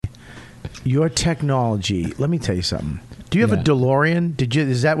Your technology. Let me tell you something. Do you have a DeLorean?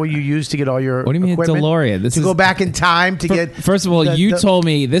 Is that what you use to get all your What do you mean equipment? DeLorean? Go back in time to get... First of all, you told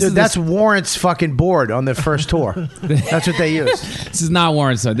me... That's Warrant's fucking board on the first tour. That's what they use. This is not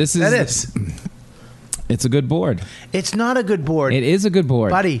Warrant's. That is. It's a good board. It's not a good board. It is a good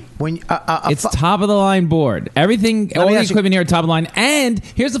board. Buddy, when it's top of the line board. Everything, all the equipment here are top of the line. And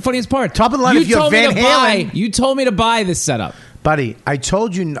here's the funniest part. Top of the line if you have Van Halen. You told me to buy this setup. Buddy, I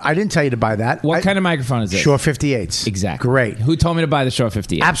told you, I didn't tell you to buy that. What kind of microphone is it? Shure 58s. Exactly. Great. Who told me to buy the Shure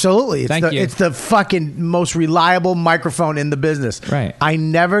 58? Absolutely. Thank you. It's the fucking most reliable microphone in the business. Right. I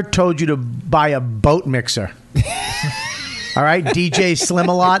never told you to buy a boat mixer. All right, DJ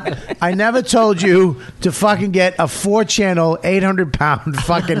Slim-A-Lot. I never told you to fucking get a 4-channel, 800-pound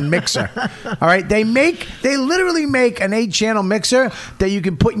fucking mixer. All right, they literally make an 8-channel mixer that you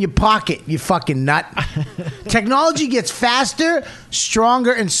can put in your pocket, you fucking nut. Technology gets faster,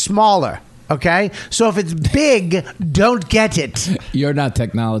 stronger, and smaller. Okay, so if it's big, don't get it. You're not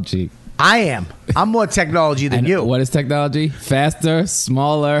technology. I am. I'm more technology than you. What is technology? Faster,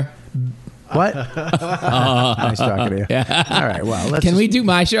 smaller. What? Nice talking to you. Yeah. All right, well, Can we do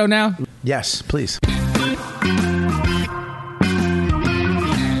my show now? Yes, please.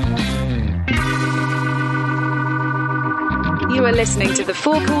 You are listening to the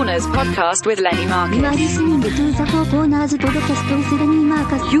Four Corners podcast with Lenny Marcus. You are listening to the Four Corners podcast with Lenny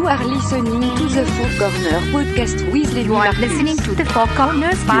Marcus. You are listening to the Four Corners podcast with Lenny Marcus. You are listening to the Four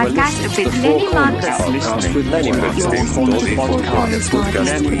Corners podcast with Lenny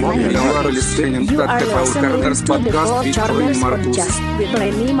Marcus. You are listening to the Four Corners podcast with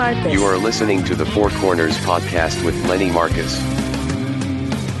Lenny Marcus. You are listening to the Four Corners podcast with Lenny Marcus.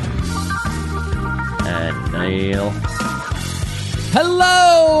 And Neil.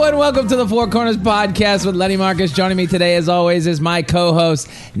 Hello and welcome to the Four Corners podcast with Lenny Marcus. Joining me today, as always, is my co-host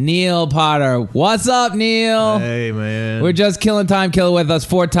Neil Potter. What's up, Neil? Hey, man. We're just killing time. Kill it with us.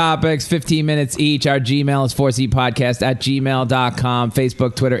 4 topics, 15 minutes each. Our Gmail is 4cpodcast@gmail.com.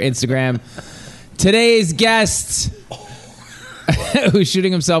 Facebook, Twitter, Instagram. Today's guest, who's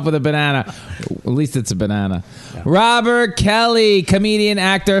shooting himself with a banana. At least it's a banana. Yeah. Robert Kelly, comedian,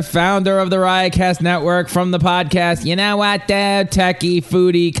 actor, founder of the Riotcast Network, from the podcast You Know What, Dad? Techie,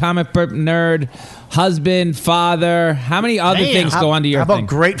 foodie, comic book nerd, husband, father. How many other things go onto your thing? How thing? about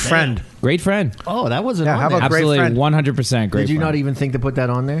great friend? Great friend. Oh, that wasn't on how there. about great Absolutely, friend? 100% great Did you friend. not even think to put that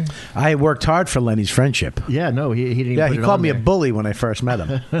on there? I worked hard for Lenny's friendship. Yeah, no, he didn't even Yeah, put he it called on me there. a bully when I first met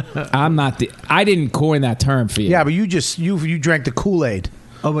him. I didn't coin that term for you. Yeah, but you drank the Kool-Aid.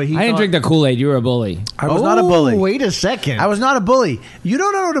 Oh, but I didn't drink the Kool-Aid. You were a bully. I was not a bully. Wait a second. I was not a bully. You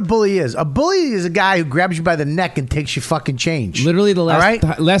don't know what a bully is. A bully is a guy who grabs you by the neck and takes your fucking change. Literally, the All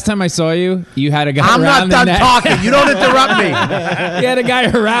right? last time I saw you, you had a guy I'm around not the done neck. talking. You don't interrupt me. You had a guy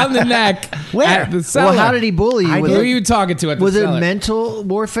around the neck. Where? At the cellar. Well, how did he bully you? Who Was were it- you talking to at the Was cellar? it mental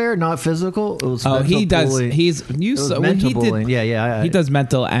warfare, not physical? It was Oh, mental he does. bullying. He's It you. was So mental he bullying. did. Yeah. He does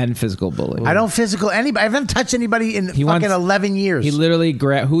mental and physical bullying. I don't physical anybody. I haven't touched anybody in fucking 11 years. He literally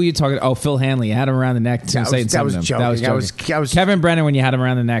grabbed. Who are you talking? Oh, Phil Hanley. You had him around the neck. That was joking. I was Kevin Brennan. When you had him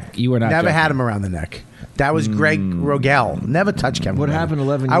around the neck, you were not. never joking. had him around the neck. That was Greg Rogel. Never touched Kevin. What Brennan. happened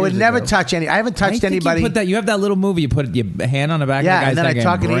 11 I would years never ago? touch any. I haven't touched I think anybody. You put that. You have that little movie. You put your hand on the back Yeah, of the guy's and then I neck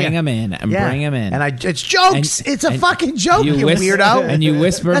talk and to bring you. him in and Yeah. bring him in. And it's jokes. It's a fucking joke, you weirdo. And you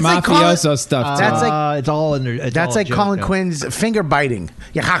whisper That's like mafioso stuff. That's too. like it's all in there. That's like Colin Quinn's finger biting.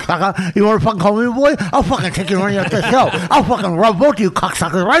 You want to fucking call me a boy? I'll fucking take you right off the show. I'll fucking rub both of you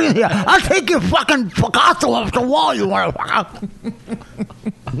cocksuckers right in here. I'll take your fucking Picasso off the wall, you motherfucker.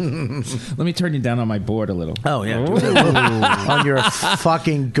 Let me turn you down on my board a little. Oh, yeah. On your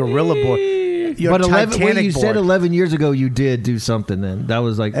fucking gorilla board. Your But 11, Titanic wait, you board. said 11 years ago you did do something then. That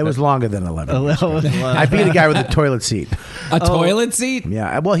was like... It was longer than 11. 11. I beat a guy with a toilet seat. A toilet seat?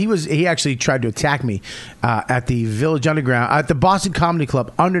 Yeah. Well, he actually tried to attack me at the Village Underground, at the Boston Comedy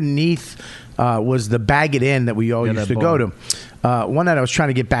Club. Underneath was the Bag It In that we all used to go to. One night I was trying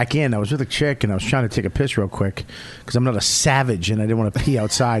to get back in. I was with a chick and I was trying to take a piss real quick because I'm not a savage and I didn't want to pee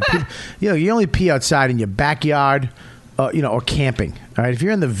outside. You only pee outside in your backyard, or camping. All right, if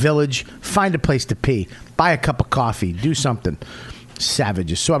you're in the Village, find a place to pee. Buy a cup of coffee. Do something.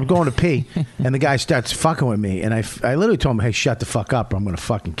 Savages. So I'm going to pee, and the guy starts fucking with me, and I literally told him, "Hey, shut the fuck up, or I'm going to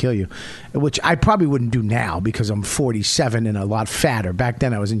fucking kill you," which I probably wouldn't do now because I'm 47 and a lot fatter. Back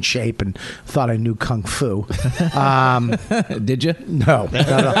then, I was in shape and thought I knew kung fu. Did you? No.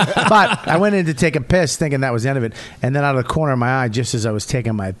 But I went in to take a piss, thinking that was the end of it, and then out of the corner of my eye, just as I was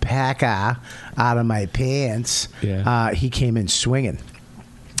taking my paca out of my pants, he came in swinging.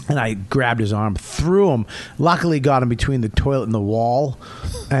 And I grabbed his arm, threw him. Luckily, got him between the toilet and the wall,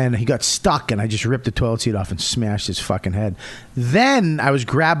 and he got stuck. And I just ripped the toilet seat off and smashed his fucking head. Then I was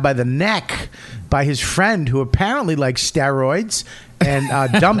grabbed by the neck by his friend, who apparently likes steroids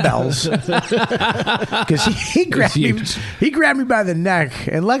and dumbbells, because he grabbed me. He grabbed me by the neck,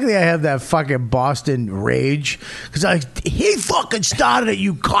 and luckily I have that fucking Boston rage, because he fucking started it,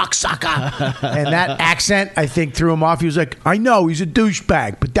 you cocksucker, and that accent I think threw him off. He was like, I know he's a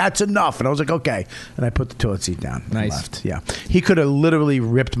douchebag, but that's enough. And I was like, okay, and I put the toilet seat down. And Nice. left. Yeah, he could have literally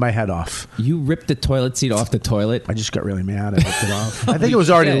ripped my head off. You ripped the toilet seat off the toilet? I just got really mad. I ripped it off. I think it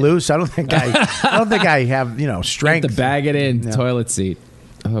was already loose. I don't think I have strength To bag it in, toilet seat.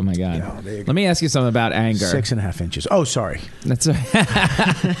 Oh my God. Yeah, there you go. Let me ask you something about anger. 6.5 inches. Oh, sorry. That's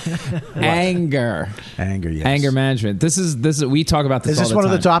anger. Anger, yes. Anger management. This is we talk about this Is all this the one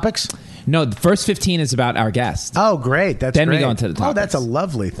of time. the topics? No, the first 15 is about our guest. Oh, great. That's Then we great. go into the Oh, topics. that's a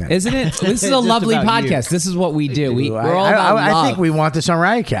lovely thing. Isn't it? This is a lovely about you. podcast. This is what we do. We're all about I love. think we want this on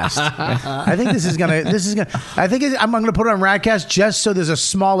Riotcast. I think this is gonna. I think I'm gonna put it on Riotcast just so there's a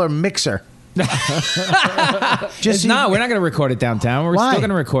smaller mixer. It's not. We're not going to record it downtown. We're Why? still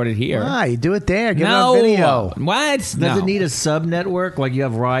going to record it here. Why? You do it there. Get No. it on video. What? Does No. it need a sub network? Like you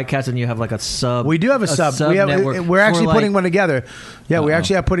have Riotcast and you have like a sub. We do have a sub. network. We're actually for, putting like, one together. Yeah, we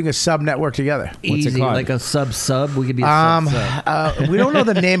actually are putting a sub network together. What's it easy, called? like a sub. We could be a sub. We don't know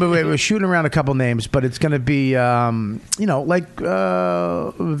the name of it. We're shooting around a couple names, but it's going to be, like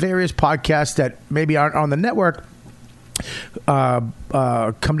various podcasts that maybe aren't on the network.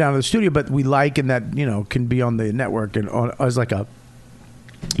 Come down to the studio, but we like, and that can be on the network and as like a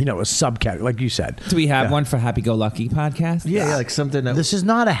subcategory, like you said. Do we have one for Happy Go Lucky podcast? Yeah, like something that. This is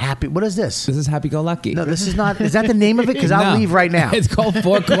not a happy. What is this? This is Happy Go Lucky. No, this is not. Is that the name of it? Because I'll No. leave right now. It's called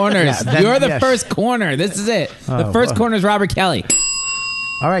Four Corners. Yeah, then- You're the yes. first corner. This is it. The Oh, first well. corner is Robert Kelly.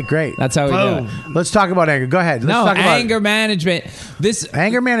 All right, great. That's how we do it. Let's talk about anger. Go ahead. Let's No, talk about anger management. This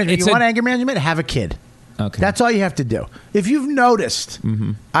anger management. It's You want anger management? Have a kid. Okay. That's all you have to do. If you've noticed,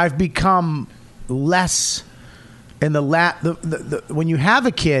 I've become less in the when you have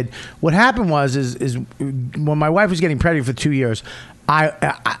a kid. What happened was when my wife was getting pregnant for 2 years,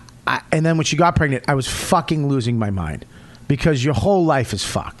 I and then when she got pregnant, I was fucking losing my mind. Because your whole life is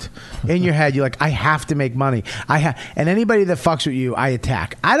fucked. In your head, you're like, I have to make money. And anybody that fucks with you, I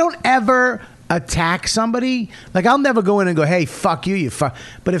attack. I don't ever attack somebody. Like, I'll never go in and go, hey, fuck you, you fuck.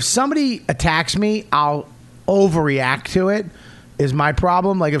 But if somebody attacks me, I'll overreact to it, is my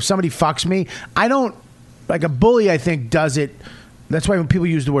problem. Like, if somebody fucks me, I don't, like a bully, I think, does it. That's why when people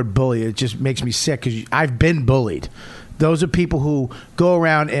use the word bully, it just makes me sick, because I've been bullied. Those are people who go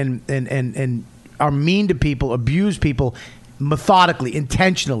around and are mean to people, abuse people, methodically,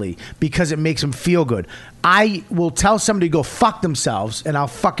 intentionally, because it makes them feel good. I will tell somebody to go fuck themselves, and I'll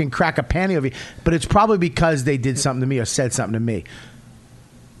fucking crack a panty over you, but it's probably because they did something to me or said something to me.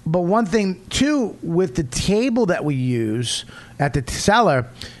 But one thing, too, with the table that we use at the cellar,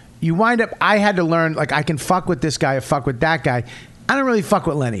 you wind up, I had to learn, like, I can fuck with this guy or fuck with that guy. I don't really fuck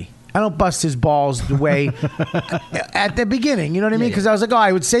with Lenny. I don't bust his balls the way at the beginning. You know what I mean? Because I was like,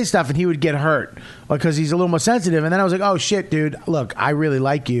 I would say stuff and he would get hurt because he's a little more sensitive. And then I was like, oh, shit, dude. Look, I really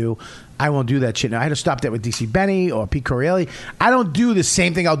like you. I won't do that shit. Now, I had to stop that with DC Benny or Pete Correale. I don't do the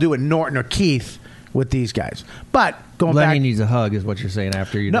same thing I'll do with Norton or Keith with these guys. But going Lenny back, needs a hug, is what you're saying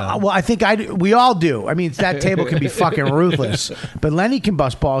after you. no, well, I think we all do. I mean, that table can be fucking ruthless, but Lenny can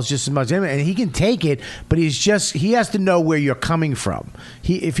bust balls just as much, and he can take it. But he has to know where you're coming from.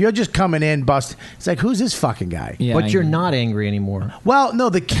 If you're just coming in, bust, it's like, who's this fucking guy? Yeah, But I you're know. not angry anymore. Well, no,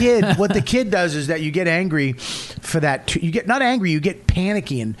 the kid. What the kid does is that you get angry for that. You get not angry, you get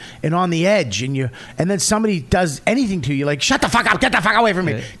panicky and on the edge, and then somebody does anything to you, like shut the fuck up, get the fuck away from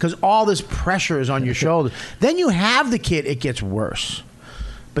me, because all this pressure is on your shoulders. Then you have the kid. It gets worse,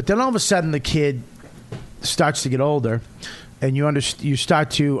 but then all of a sudden the kid starts to get older, and you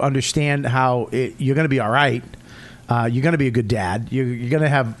start to understand how you're going to be all right. You're going to be a good dad. You're going to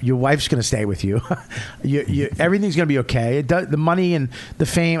have your wife's going to stay with you. Everything's going to be okay. The money and the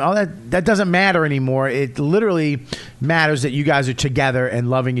fame, all that doesn't matter anymore. It literally matters that you guys are together and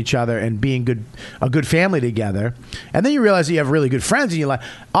loving each other and being a good family together. And then you realize that you have really good friends in your life.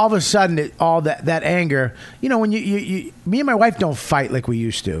 All of a sudden, all that anger. When me and my wife don't fight like we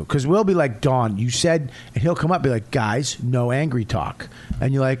used to, because we'll be like, Dawn, you said, and he'll come up and be like, guys, no angry talk.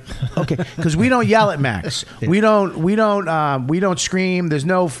 And you're like, okay, because we don't yell at Max. We don't scream. There's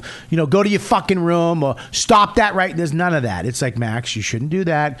no, go to your fucking room or stop that right. There's none of that. It's like, Max, you shouldn't do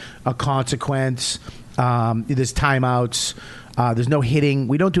that. A consequence. There's timeouts. There's no hitting.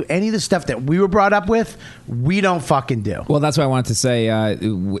 We don't do any of the stuff that we were brought up with. We don't fucking do. Well, that's what I wanted to say.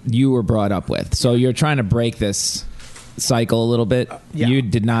 You were brought up with. So you're trying to break this cycle a little bit. Yeah. You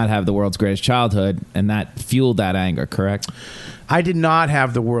did not have the world's greatest childhood, and that fueled that anger, correct? I did not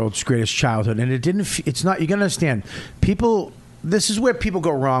have the world's greatest childhood, and it didn't. It's not. You gotta understand, people. This is where people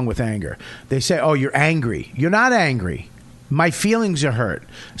go wrong with anger. They say, "Oh, you're angry." You're not angry. My feelings are hurt.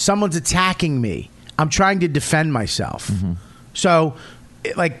 Someone's attacking me. I'm trying to defend myself. Mm-hmm. So,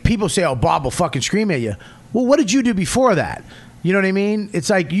 like, people say, "Oh, Bob will fucking scream at you." Well, what did you do before that? You know what I mean? It's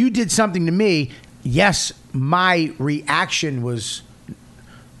like you did something to me. Yes, my reaction was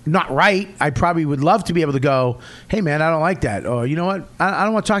not right. I probably would love to be able to go, "Hey, man, I don't like that," or you know what, I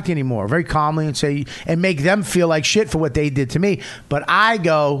don't want to talk to you anymore. Very calmly and say, and make them feel like shit for what they did to me. But I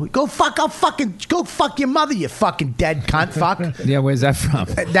go fuck your mother, you fucking dead cunt, fuck. Yeah, where's that from?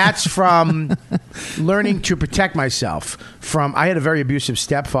 That's from learning to protect myself. I had a very abusive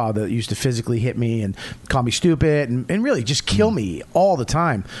stepfather that used to physically hit me and call me stupid and really just kill me all the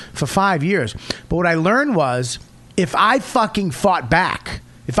time for 5 years. But what I learned was, if I fucking fought back,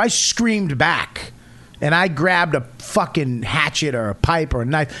 if I screamed back and I grabbed a fucking hatchet or a pipe or a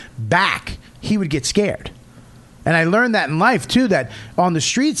knife back, he would get scared. And I learned that in life, too, that on the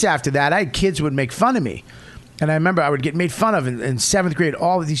streets after that, I had kids who would make fun of me. And I remember I would get made fun of in seventh grade.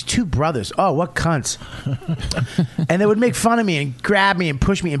 All of these two brothers. Oh, what cunts. And they would make fun of me and grab me and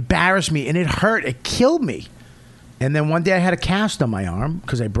push me, embarrass me. And it hurt. It killed me. And then one day I had a cast on my arm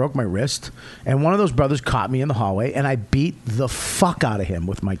because I broke my wrist. And one of those brothers caught me in the hallway, and I beat the fuck out of him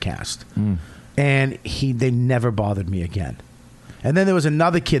with my cast. And they never bothered me again. And then there was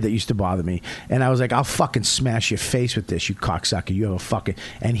another kid that used to bother me. And I was like, "I'll fucking smash your face with this, you cocksucker. You have a fucking..."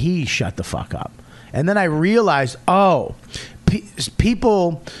 And he shut the fuck up. And then I realized, people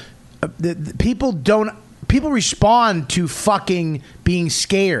respond to fucking being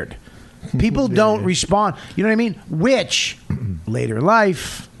scared. People don't respond. You know what I mean? Which, later in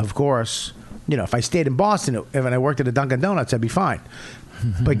life, of course, you know, if I stayed in Boston and I worked at a Dunkin' Donuts, I'd be fine.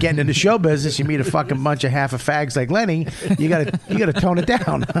 But getting into show business, you meet a fucking bunch of half a fags like Lenny. You gotta tone it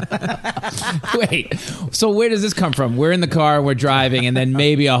down. Wait, so where does this come from? We're in the car, we're driving, and then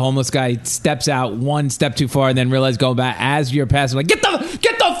maybe a homeless guy steps out one step too far, and then realizes going back as you're passing, like get the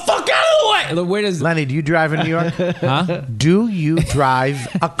fuck out of the way. Where does Lenny? Do you drive in New York? Huh? Do you drive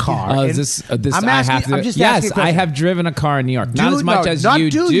a car? Oh, is this? I'm asking. I'm just yes, asking a question. I have driven a car in New York. Not as much as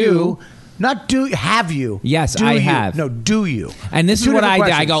you do. Have you? Yes, do I you? have. No, do you? And this is Two what I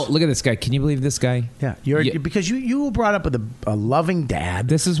different did. I go, questions. look at this guy. Can you believe this guy? Yeah, because you were brought up with a loving dad.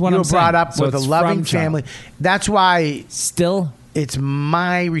 This is what you I'm were brought saying. up So with a it's loving from child. family. That's why Still, it's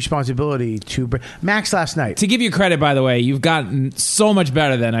my responsibility to Max last night. to give you credit, by the way, you've gotten so much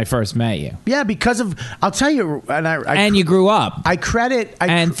better than I first met you. Yeah, because of I'll tell you, And you grew up.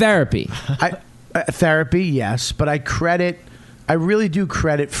 And therapy. Therapy, yes, but I really do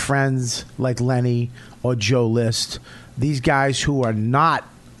credit friends like Lenny or Joe List, these guys who are not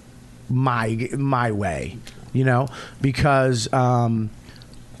my way, you know, because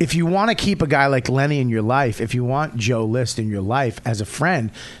if you want to keep a guy like Lenny in your life, if you want Joe List in your life as a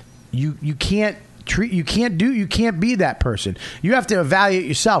friend, you can't be that person. You have to evaluate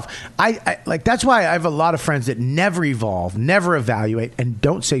yourself. I like that's why I have a lot of friends that never evolve, never evaluate, and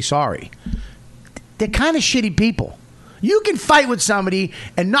don't say sorry. They're kind of shitty people. You can fight with somebody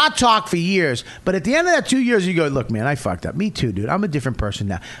and not talk for years, but at the end of that 2 years, you go, "Look, man, I fucked up. Me too, dude. I'm a different person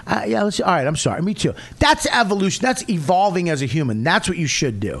now. All right, I'm sorry. Me too." That's evolution. That's evolving as a human. That's what you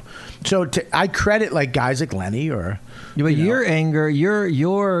should do. So I credit like guys like Lenny or... Yeah, but your anger,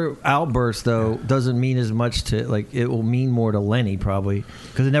 your outburst though doesn't mean as much to like. It will mean more to Lenny probably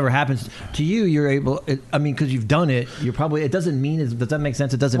because it never happens to you. You're able. Because you've done it. You're probably. It doesn't mean. Does that make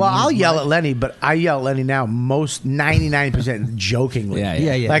sense? It doesn't. Well, mean I'll as yell much. at Lenny, but I yell at Lenny now 99% jokingly.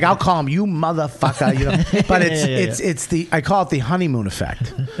 Yeah. Like I'll call him you motherfucker. You know, but it's the I call it the honeymoon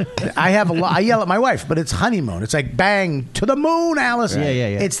effect. I yell at my wife, but it's honeymoon. It's like bang to the moon, Alice. Yeah.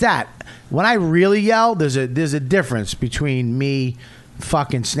 It's that. When I really yell, there's a difference between me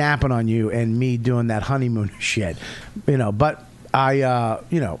fucking snapping on you and me doing that honeymoon shit, you know. But I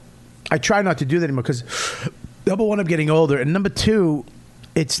try not to do that anymore because number one, I'm getting older, and number two,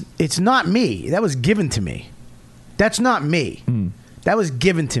 it's not me. That was given to me. That's not me. That was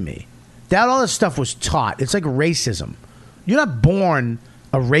given to me. All this stuff was taught. It's like racism. You're not born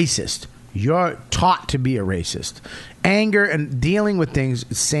a racist. You're taught to be a racist. Anger and dealing with things,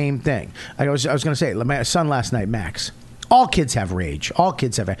 same thing. I was going to say, my son last night, Max. All kids have rage. All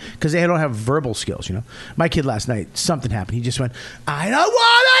kids have because they don't have verbal skills. You know, my kid last night, something happened. He just went, "I don't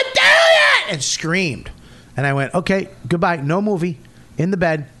want to do it," and screamed. And I went, okay, goodbye. No movie. In the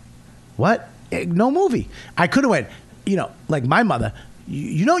bed. What? No movie. I could have went, like my mother.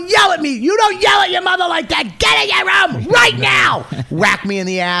 You don't yell at me. You don't yell at your mother like that. Get in your room right now. Whack me in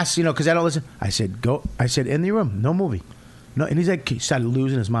the ass, because I don't listen. I said, go. I said, in the room. No movie. No. And he started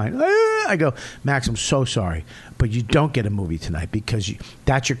losing his mind. I go, Max, I'm so sorry, but you don't get a movie tonight because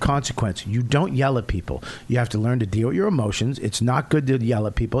that's your consequence. You don't yell at people. You have to learn to deal with your emotions. It's not good to yell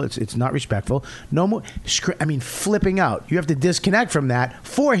at people. It's not respectful. No more. Flipping out. You have to disconnect from that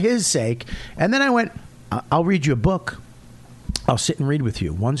for his sake. And then I went, I'll read you a book. I'll sit and read with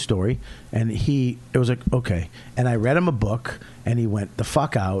you one story. And it was like, okay. And I read him a book, and he went the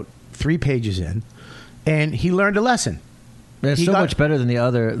fuck out 3 pages in, and he learned a lesson. It's so much better than the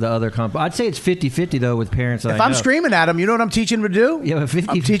other comp. I'd say it's 50-50 though with parents. If I'm screaming at him, you know what I'm teaching him to do? Yeah, but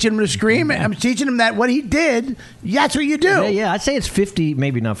I'm teaching him to scream. I'm teaching him that what he did, that's what you do. Yeah, I'd say it's 50,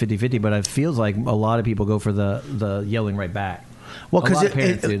 maybe not 50-50, but it feels like a lot of people go for the yelling right back. Well, because let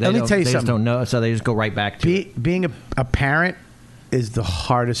me tell you something. They just don't know, so they just go right back to it. Being a parent is the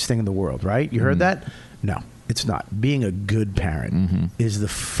hardest thing in the world, right? You heard that? No, it's not. Being a good parent is the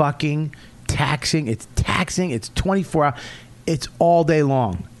fucking taxing. It's taxing. It's 24 hours. It's all day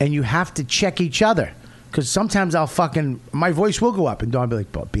long, and you have to check each other because sometimes my voice will go up, and Dawn will be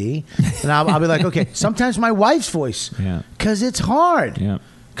like, "But B," and I'll be like, "Okay." Sometimes my wife's voice, because it's hard,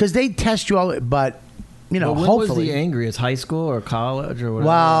 because they test you all, but when hopefully. Was the angriest? High school or college or whatever?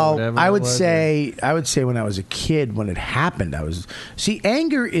 Well, I would say when I was a kid, when it happened,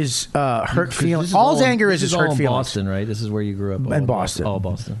 anger is hurt feelings. All anger is hurt feelings. Boston, right? This is where you grew up. In Boston. All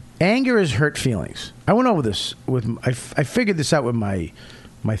Boston. Anger is hurt feelings. I went over this I figured this out with my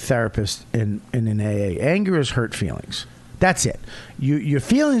therapist in an AA. Anger is hurt feelings. That's it. Your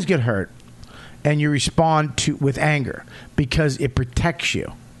feelings get hurt, and you respond with anger because it protects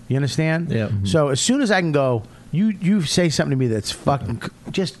you. You understand? Yeah. Mm-hmm. So as soon as I can go, you say something to me that's fucking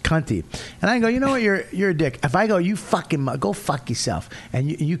just cunty, and I go, you know what, you're a dick. If I go, you fucking go fuck yourself,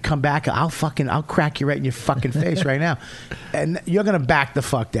 and you come back, I'll crack you right in your fucking face right now, and you're gonna back the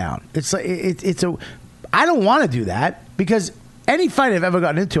fuck down. It's like I don't want to do that because any fight I've ever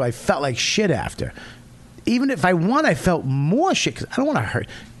gotten into, I felt like shit after. Even if I won, I felt more shit because I don't want to hurt.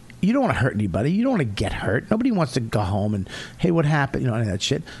 You don't want to hurt anybody. You don't want to get hurt. Nobody wants to go home and, hey, what happened? Any of that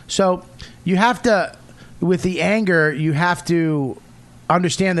shit. So you have to, with the anger, you have to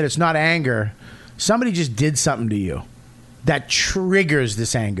understand that it's not anger. Somebody just did something to you that triggers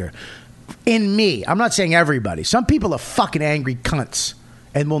this anger. In me, I'm not saying everybody. Some people are fucking angry cunts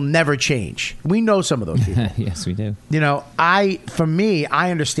and will never change. We know some of those people. Yes, we do. For me, I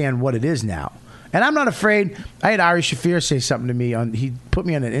understand what it is now. And I'm not afraid. I had Ari Shaffir say something to me. He put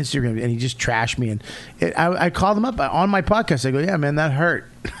me on an Instagram, and he just trashed me. And I called him up on my podcast. I go, yeah, man, that hurt.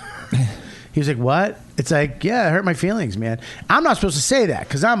 He was like, what? It's like, yeah, it hurt my feelings, man. I'm not supposed to say that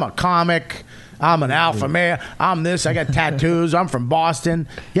because I'm a comic. I'm an alpha male. I'm this. I got tattoos. I'm from Boston.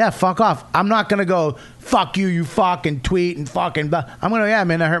 Yeah, fuck off. I'm not going to go, fuck you, you fucking tweet and fucking blah. I'm going to, yeah,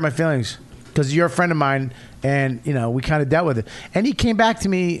 man, that hurt my feelings because you're a friend of mine. And, we kind of dealt with it. And he came back to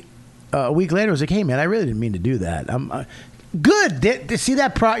me a week later. Was like, hey man, I really didn't mean to do that. I'm good. To see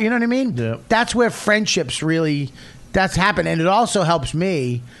that you know what I mean? Yeah. That's where friendships really that's happened, and it also helps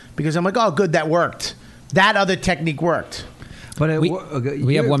me because I'm like, oh, good, that worked. That other technique worked. But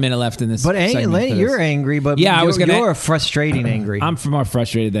we have 1 minute left in this. But Lenny, you're angry, but you're a frustrating angry. I'm more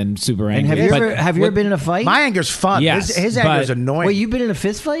frustrated than super angry. And have you ever been in a fight? My anger's fun. Yes, his anger is annoying. Wait, you've been in a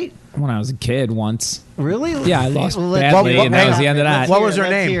fist fight? When I was a kid once. Really? Yeah, I lost badly, and that was the end of that. What was her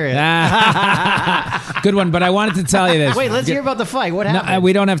name? Good one, but I wanted to tell you this. Wait, let's hear about the fight. What happened? No,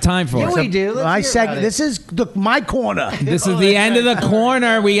 we don't have time for it. Yeah, we do. This is my corner. This is the end of the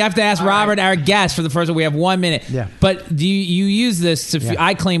corner. We have to ask Robert, our guest, for the first one. We have 1 minute. Yeah. But do you use this to...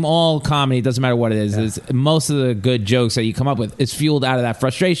 I claim all comedy, it doesn't matter what it is most of the good jokes that you come up with is fueled out of that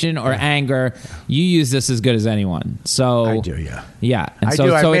frustration or anger. You use this as good as anyone. So I do, yeah. Yeah. And I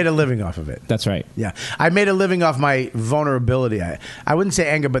do. I made a living off of it. That's right. Yeah. I made a living off my vulnerability. I wouldn't say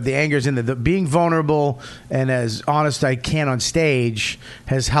anger, but the anger is in the being vulnerable and as honest I can on stage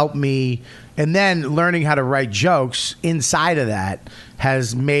has helped me. And then learning how to write jokes inside of that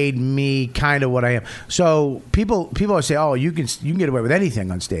has made me kind of what I am. So people always say, "Oh, you can get away with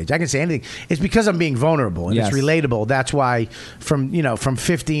anything on stage. I can say anything." It's because I'm being vulnerable and it's relatable. That's why from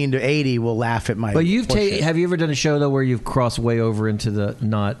 15 to 80, we'll laugh at my. But have you ever done a show though where you've crossed way over into the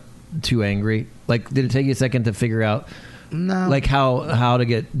not too angry? Like, did it take you a second to figure out? No. Like how to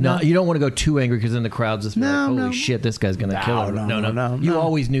get no. You don't want to go too angry because then the crowd's just like, holy shit, this guy's gonna kill her. No. You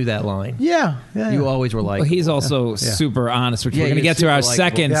always knew that line. Yeah. You always were like. Well, he's also super honest, which we're going to get to our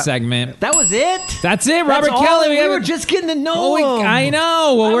second segment. That was it. That's it, Robert Kelly. We were just getting to know him. I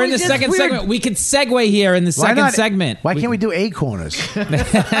know. Well, we're in the second segment. We could segue here in the second segment. Why can't we do 8 corners?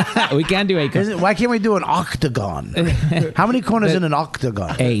 We can do 8 corners. Why can't we do an octagon? How many corners in an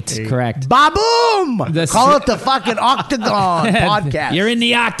octagon? 8, correct. Ba-boom! Call it the fucking octagon podcast. You're in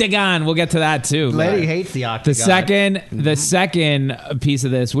the octagon. We'll get to that too. Lady hates the octagon. The second piece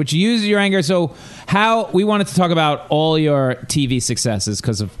of this, which uses your anger. So how we wanted to talk about all your TV successes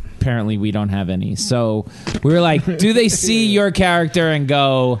because apparently we don't have any. So we were like, do they see your character and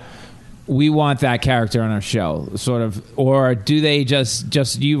go, we want that character on our show, sort of, or do they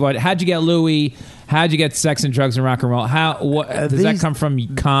just you? How'd you get Louis? How'd you get Sex and Drugs and Rock and Roll? Does that come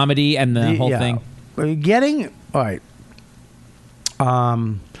from comedy and the whole thing? Getting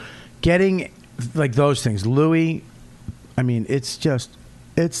like those things, Louis. I mean,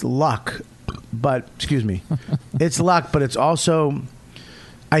 it's luck, but it's luck, but it's also.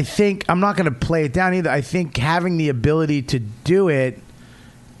 I think I'm not going to play it down either. I think having the ability to do it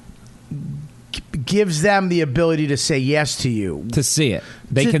gives them the ability to say yes to you. To see it.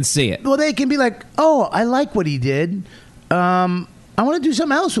 They can see it. Well, they can be like, oh, I like what he did. I want to do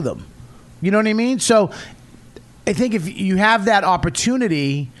something else with him. You know what I mean? So I think if you have that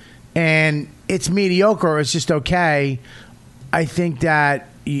opportunity and it's mediocre or it's just okay, I think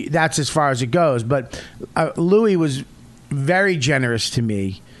that's as far as it goes. But Louis was very generous to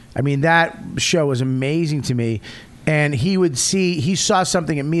me. I mean, that show was amazing to me. And he saw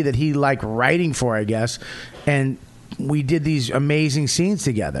something in me that he liked writing for, I guess. And we did these amazing scenes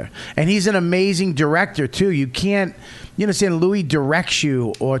together. And he's an amazing director, too. You understand, Louis directs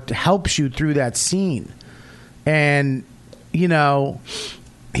you or helps you through that scene. And,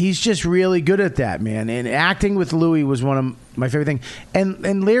 he's just really good at that, man. And acting with Louis was one of my favorite things.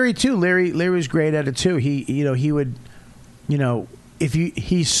 And Larry, too. Larry was great at it, too. He would, if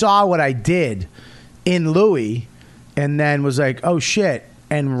he saw what I did in Louis and then was like, oh, shit,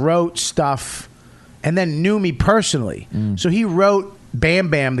 and wrote stuff and then knew me personally. So he wrote Bam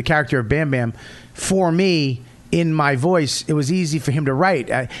Bam, the character of Bam Bam, for me in my voice. It was easy for him to write.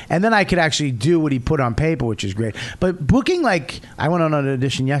 And then I could actually do what he put on paper, which is great. But booking, I went on an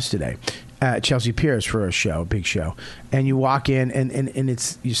audition yesterday at Chelsea Piers for a big show. And you walk in and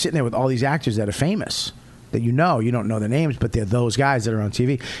you're sitting there with all these actors that are famous. That you don't know their names, but they're those guys that are on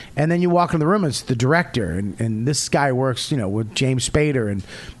TV. And then you walk in the room, and it's the director, and this guy works, with James Spader, and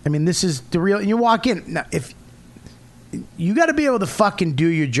I mean, this is the real. And you walk in, now, if you got to be able to fucking do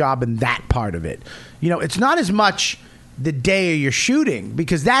your job in that part of it, it's not as much the day you're shooting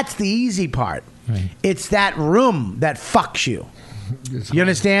because that's the easy part. Right. It's that room that fucks you. You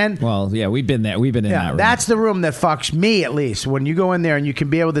understand? Well, yeah, we've been there. We've been in that room. That's the room that fucks me, at least. When you go in there and you can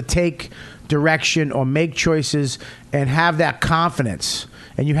be able to take direction or make choices and have that confidence.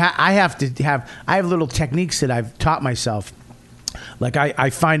 And I have little techniques that I've taught myself. Like I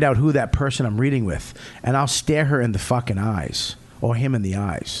find out who that person I'm reading with, and I'll stare her in the fucking eyes or him in the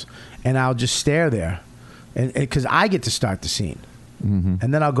eyes, and I'll just stare there, and because I get to start the scene,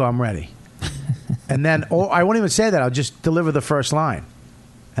 and then I'll go, I'm ready. And then, or I won't even say that. I'll just deliver the first line,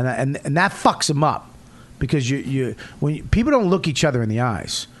 and that fucks them up because when people don't look each other in the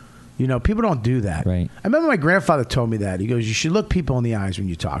eyes, people don't do that. Right. I remember my grandfather told me that. He goes, you should look people in the eyes when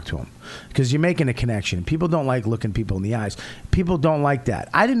you talk to them because you're making a connection. People don't like looking people in the eyes. People don't like that.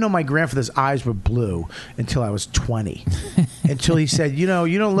 I didn't know my grandfather's eyes were blue until I was 20. Until he said, you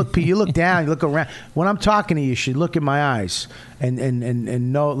don't look. You look down. You look around. When I'm talking to you, you should look in my eyes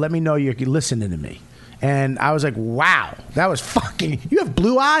and know. Let me know you're listening to me. And I was like, wow, that was fucking, you have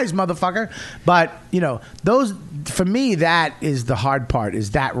blue eyes, motherfucker. But, those, for me, that is the hard part,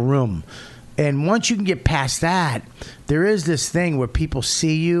 is that room. And once you can get past that, there is this thing where people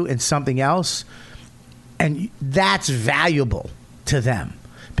see you in something else, and that's valuable to them.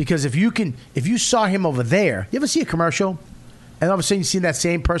 Because if you saw him over there, you ever see a commercial? And all of a sudden you see that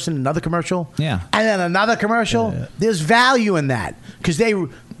same person in another commercial? Yeah. And then another commercial? Yeah. There's value in that. Because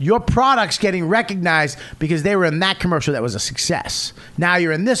your product's getting recognized because they were in that commercial that was a success. Now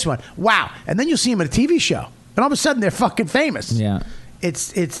you're in this one. Wow. And then you'll see them in a TV show. And all of a sudden they're fucking famous. Yeah.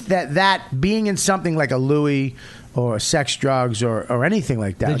 It's that being in something like a Louis or Sex, Drugs or anything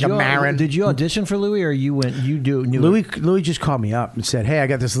like that. Like a Marin. Did you audition for Louis or Louis just called me up and said, hey, I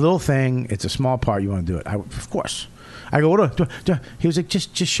got this little thing. It's a small part. You want to do it? Of course. I go, what do? He was like,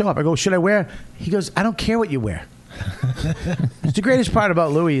 just show up. I go, should I wear? He goes, I don't care what you wear. The greatest part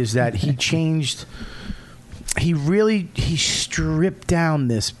about Louis is that he changed he stripped down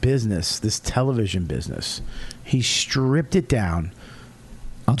this business, this television business. He stripped it down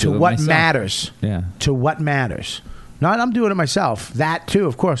to what matters. Yeah. To what matters. Not I'm doing it myself. That too,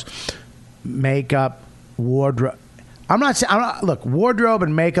 of course. Makeup, wardrobe. Look, wardrobe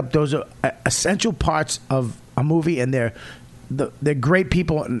and makeup, those are essential parts of a movie, and they're great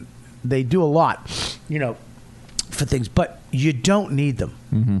people, and they do a lot, for things, but you don't need them.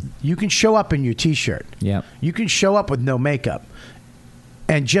 Mm-hmm. You can show up in your T-shirt. Yeah. You can show up with no makeup,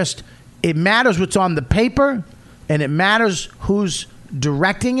 and just it matters what's on the paper, and it matters who's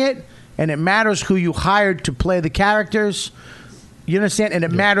directing it, and it matters who you hired to play the characters. You understand? And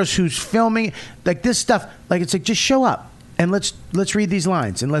it matters who's filming. Like this stuff, like it's like just show up and let's read these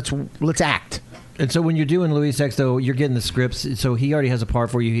lines and let's act. And so when you're doing Louis X, though, you're getting the scripts. So he already has a part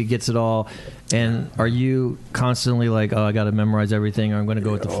for you. He gets it all. And are you constantly like, oh, I got to memorize everything, or I'm going to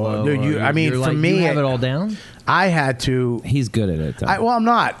go with the flow? No, for me, you have it all down. I had to. He's good at it. I'm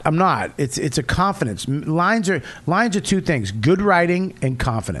not. It's a confidence. Lines are two things: good writing and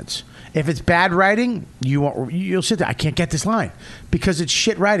confidence. If it's bad writing, you'll sit there. I can't get this line because it's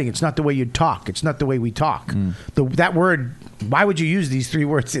shit writing. It's not the way you talk. It's not the way we talk. That word. Why would you use these three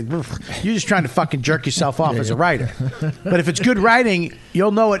words? You're just trying to fucking jerk yourself off as a writer. But if it's good writing,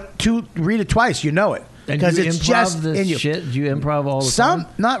 you'll know it. Read it twice, you know it. Because it's just in you. Shit, do you improv all the time?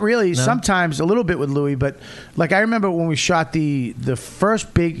 Not really. No? Sometimes a little bit with Louis, but like I remember when we shot the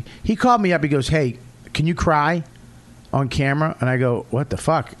first big. He called me up. He goes, "Hey, can you cry on camera?" And I go, "What the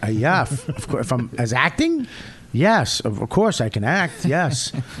fuck? Yeah, of course. If I'm as acting." Yes, of course I can act.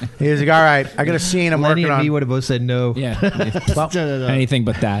 Yes. He was like, all right, I got a scene I'm Lenny working on. and me would have both said no. Yeah. No. Anything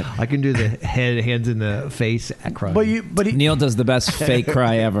but that. I can do the hands in the face cry. But Neil does the best fake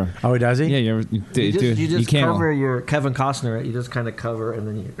cry ever. Oh, does he? Yeah, you just cover your Kevin Costner. You just kind of cover and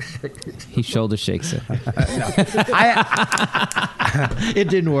then you. He shoulder shakes it. It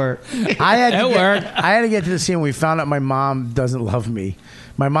didn't work. I had to get to the scene when we found out my mom doesn't love me.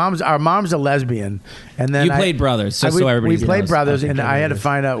 Our mom's a lesbian, and then you played brothers. So everybody we played knows. brothers, and I had to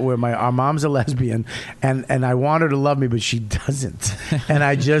find out where our mom's a lesbian, and I want her to love me, but she doesn't. And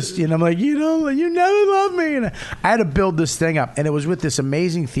I just, I'm like, you never love me. And I had to build this thing up, and it was with this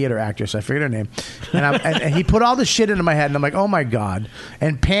amazing theater actress. I forget her name, and he put all this shit into my head, and I'm like, oh my god.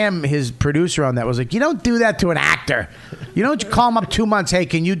 And Pam, his producer on that, was like, you don't do that to an actor. You don't call him up 2 months. Hey,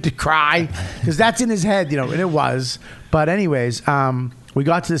 can you cry? Because that's in his head, and it was. But anyways, we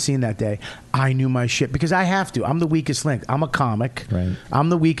got to the scene that day. I knew my shit because I have to. I'm the weakest link. I'm a comic. Right. I'm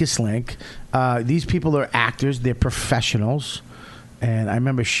the weakest link. These people are actors. They're professionals. And I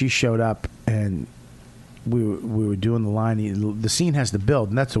remember she showed up and we were doing the line. The scene has to build,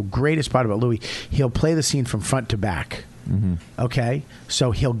 and that's the greatest part about Louis. He'll play the scene from front to back. Mm-hmm. Okay?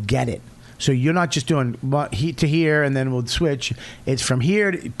 So he'll get it. So you're not just doing to here and then we'll switch. It's from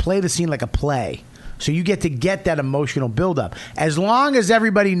here to play the scene like a play. So you get to get that emotional buildup. As long as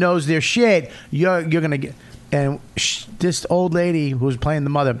everybody knows their shit, you're gonna get. And this old lady who was playing the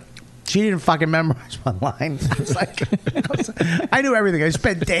mother, she didn't fucking memorize one line. It's like I knew everything. I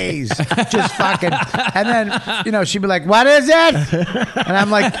spent days just fucking. And then she'd be like, "What is it?" And I'm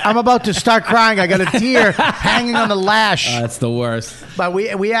like, "I'm about to start crying. I got a tear hanging on the lash." That's the worst. But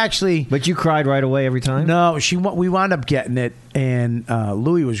we actually. But you cried right away every time? No, we wound up getting it, and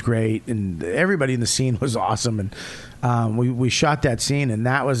Louis was great, and everybody in the scene was awesome, and we shot that scene, and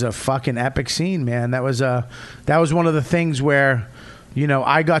that was a fucking epic scene, man. That was one of the things where,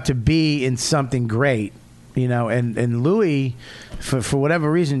 I got to be in something great, and Louis, for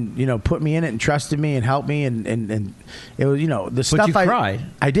whatever reason, put me in it and trusted me and helped me, and it was, the stuff. But you cried.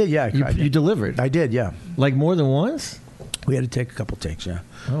 I did, yeah. I cried, you delivered. I did, yeah. Like more than once? We had to take a couple takes, yeah.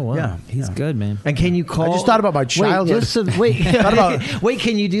 Oh wow, yeah, he's good, man. And can you call? I just thought about my childhood. Wait,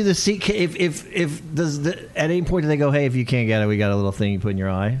 can you do the seat? If does at any point do they go, hey, if you can't get it, we got a little thing you put in your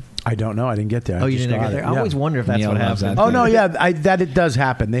eye? I don't know. I didn't get there. Oh, you didn't get there. I always wonder if that's Neil what loves happens. that Oh no, yeah, that it does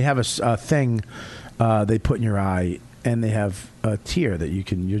happen. They have a thing they put in your eye, and they have a tear that you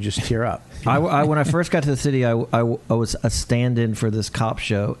just tear up. When I first got to the city, I was a stand-in for this cop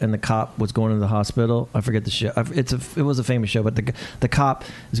show, and the cop was going to the hospital. I forget the show. It was a famous show, but the cop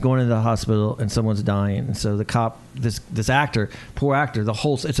is going into the hospital, and someone's dying, and so the cop, this actor, poor actor,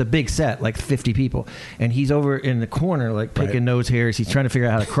 it's a big set, like 50 people, and he's over in the corner, like picking nose hairs. He's trying to figure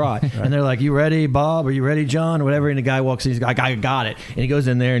out how to cry, and they're like, "You ready, Bob? Are you ready, John? Or whatever." And the guy walks in. He's like, "I got it," and he goes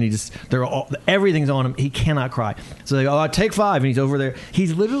in there, and everything's on him. He cannot cry. So they go, "Take 5." 5, and he's over there.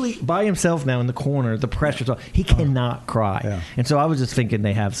 He's literally by himself now in the corner. The pressure's on. He cannot cry. Yeah. And so I was just thinking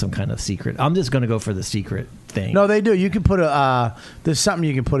they have some kind of secret. I'm just going to go for the secret thing. No, they do. You can put there's something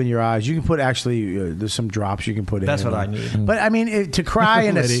you can put in your eyes. You can put there's some drops you can put in. That's what I need. But I mean, to cry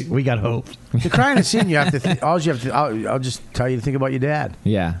in a We got hope. to cry in a scene, you have to. I'll just tell you to think about your dad.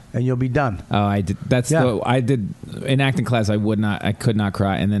 Yeah. And you'll be done. Oh, I did. I did in acting class. I could not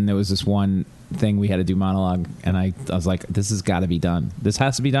cry. And then there was this one thing we had to do monologue, and I was like, this has got to be done. This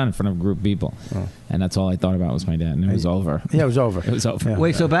has to be done in front of a group of people. Oh. And that's all I thought about was my dad, and it was over. Yeah, it was over. It was over. Yeah.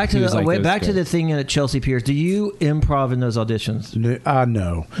 Wait, so back to the thing at Chelsea Piers. Do you improv in those auditions?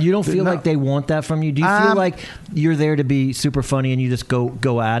 No. You don't feel like they want that from you? Do you feel like you're there to be super funny and you just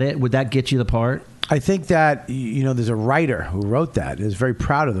go at it? Would that get you the part? I think that, there's a writer who wrote that and is very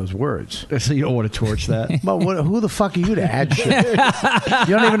proud of those words. So you don't want to torch that? But who the fuck are you to add shit?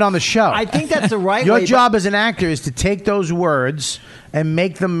 You're not even on the show. I think that's the right Your way. job as an actor is to take those words and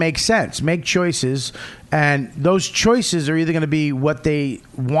make them make sense, make choices. And those choices are either going to be what they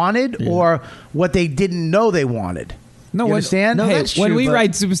wanted or what they didn't know they wanted. No, you understand? No, hey, that's true, when we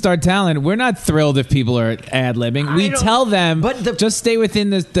write Superstar Talent, we're not thrilled if people are ad-libbing. We tell them, just stay within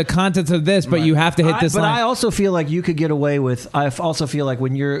the contents of this, but you have to hit this line. But I also feel like you could get away with. I also feel like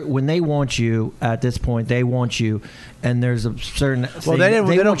when they want you at this point, they want you, and there's a certain. Well, they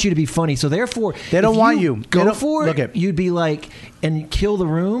want you to be funny, so therefore they don't want you. Go for it. You'd be like and kill the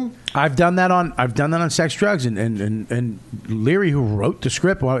room. I've done that on Sex, Drugs, and Leary, who wrote the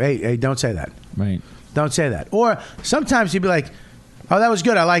script. Well, hey, don't say that. Right. Don't say that. Or sometimes you'd be like, oh, that was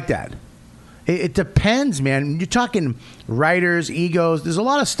good. I like that. It depends, man. You're talking writers, egos. There's a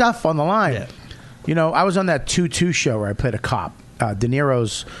lot of stuff on the line. Yeah. I was on that 2-2 show where I played a cop, De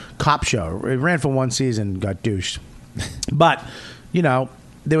Niro's cop show. It ran for one season, got douched. But,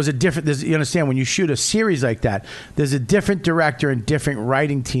 there was a different, you understand, when you shoot a series like that, there's a different director and different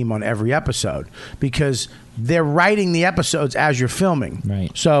writing team on every episode because they're writing the episodes as you're filming.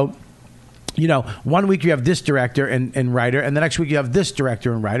 Right. So, 1 week you have this director and writer, and the next week you have this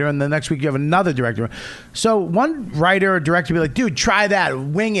director and writer, and the next week you have another director. So one writer or director will be like, dude, try that,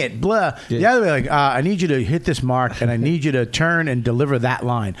 wing it, blah. Yeah. The other will be like, I need you to hit this mark, and I need you to turn and deliver that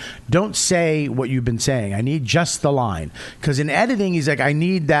line. Don't say what you've been saying. I need just the line. Because in editing, he's like, I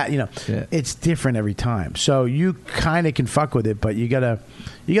need that. It's different every time. So you kind of can fuck with it, but you gotta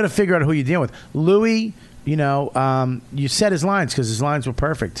figure out who you're dealing with. Louis... you set his lines because his lines were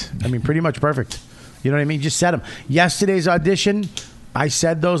perfect. I mean, pretty much perfect. You know what I mean? Just set them. Yesterday's audition, I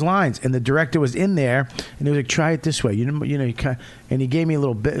said those lines, and the director was in there, and he was like, "Try it this way." And he gave me a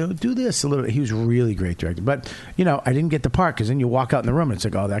little bit. Do this a little. He was a really great director, but I didn't get the part because then you walk out in the room and it's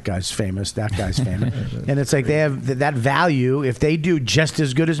like, "Oh, that guy's famous. That guy's famous," and it's like they have that value. If they do just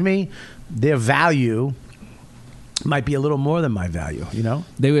as good as me, their value might be a little more than my value,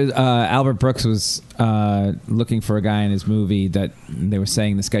 They was Albert Brooks was looking for a guy in his movie that they were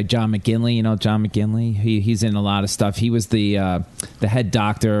saying this guy John McGinley. John McGinley. He's in a lot of stuff. He was the head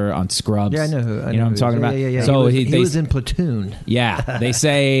doctor on Scrubs. Yeah, I know who. What I'm talking about. Yeah. So he was in Platoon. Yeah, they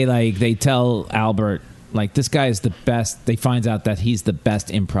say they tell Albert. This guy is the best. They find out that he's the best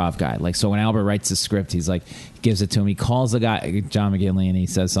improv guy. So when Albert writes the script, he gives it to him. He calls the guy John McGinley and he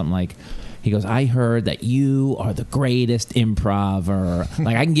says something like. He goes, I heard that you are the greatest improver.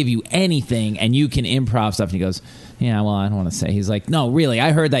 I can give you anything, and you can improv stuff. And he goes, yeah, well, I don't want to say. He's like, no, really,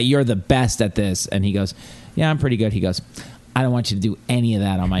 I heard that you're the best at this. And he goes, yeah, I'm pretty good. He goes, I don't want you to do any of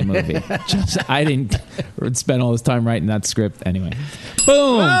that on my movie. I didn't spend all this time writing that script anyway.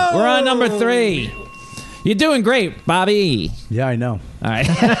 Boom! Whoa! We're on number 3. You're doing great, Bobby. Yeah, I know. All right.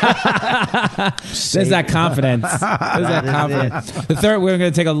 There's that confidence. The third, we're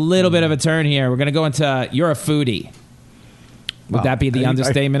going to take a little bit of a turn here. We're going to go into you're a foodie. Would that be the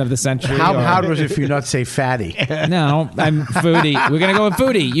understatement of the century? How hard was it for you not to say fatty? No, I'm foodie. We're going to go with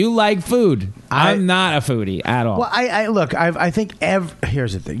foodie. You like food. I'm not a foodie at all. Well, I look. I think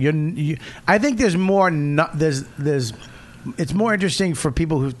here's the thing. I think there's more. There's. It's more interesting for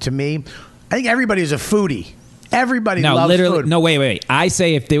people who, to me. I think everybody is a foodie. Everybody loves food. No, wait. I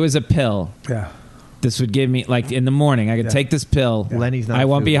say if there was a pill, this would give me, in the morning, I could take this pill. Lenny's not I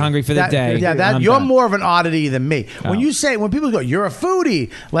won't be hungry for the day. Yeah, you're more of an oddity than me. When people go, you're a foodie,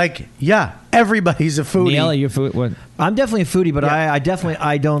 everybody's a foodie. Neil, you're food. What? I'm definitely a foodie, but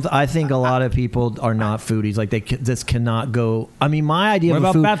I think a lot of people are not foodies. They just cannot go. I mean, my idea what of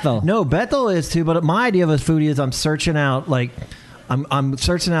about food. Bethel? No, Bethel is too, but my idea of a foodie is I'm searching out, I'm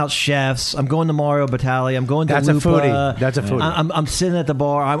searching out chefs. I'm going to Mario Batali. I'm going to That's Lupa. a foodie. That's a foodie. I'm sitting at the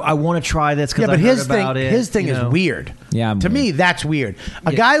bar. I want to try this because but I heard about it. his thing is weird. Yeah, to me, that's weird.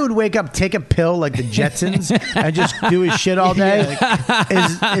 A guy who would wake up, take a pill like the Jetsons, and just do his shit all day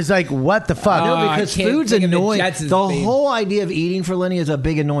is like, what the fuck? No, Oh, because I can't food's think of the annoying. Jetsons The theme. whole idea of eating for Lenny is a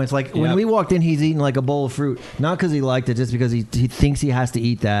big annoyance. Like when Yep. we walked in, he's eating like a bowl of fruit, not because he liked it, just because he thinks he has to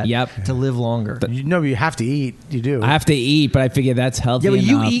eat that. Yep. To live longer. You know, you have to eat. You do. I have to eat, but I figure that's healthy. Yeah, but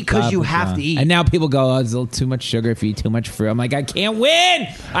you enough. eat 'cause you Blah, blah, have blah. to eat. And now people go, "Oh, there's a little too much sugar if you eat too much fruit." I'm like, I can't win.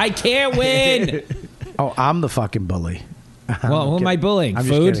 I can't win. Oh, I'm the fucking bully. Well, who am I bullying? I'm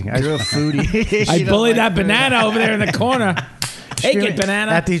Food. just kidding. You're a foodie. I bullied that banana over there in the corner. Take it,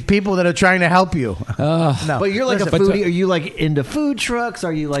 banana. At these people that are trying to help you. No, But you're like listen, a foodie. Are you like into food trucks?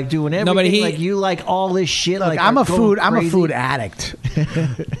 Are you like doing everything? but he- like you like all this shit. Look, like I'm a going crazy? food addict.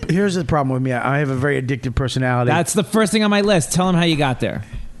 Here's the problem with me. I have a very addictive personality. That's the first thing on my list. Tell him how you got there.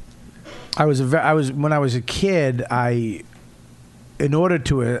 I was when I was a kid. In order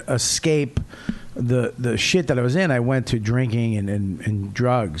to escape the shit that I was in, I went to drinking and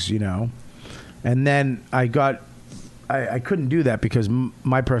drugs, you know, and then I couldn't do that because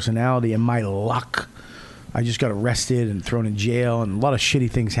my personality and my luck. I just got arrested and thrown in jail, and a lot of shitty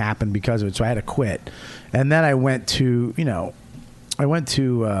things happened because of it. So I had to quit, and then I went to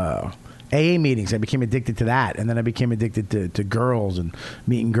AA meetings. I became addicted to that, and then I became addicted to girls and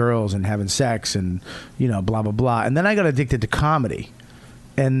meeting girls and having sex and blah blah blah. And then I got addicted to comedy,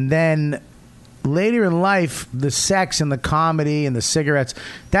 and then later in life, the sex and the comedy and the cigarettes,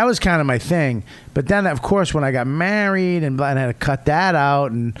 that was kind of my thing. But then, of course, when I got married and I had to cut that out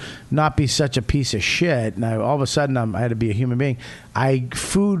and not be such a piece of shit, and all of a sudden I had to be a human being.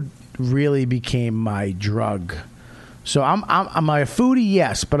 Food really became my drug. So I'm a foodie,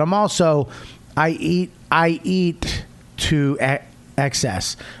 yes, but I'm also I eat to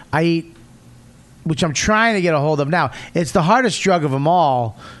excess. I eat, which I'm trying to get a hold of now. It's the hardest drug of them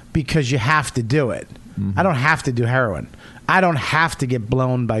all because you have to do it. Mm-hmm. I don't have to do heroin. I don't have to get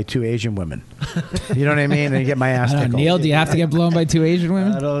blown by 2 Asian women. You know what I mean? And get my ass tickled. Neil, do you have to get blown by 2 Asian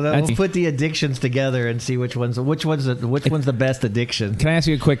women? I don't know. We'll put the addictions together and see which one's the best addiction. Can I ask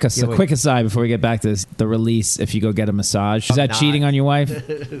you a quick aside before we get back to this, the release? If you go get a massage, is that cheating on your wife?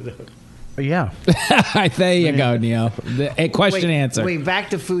 Yeah. There you go, Neil. Answer. Wait, back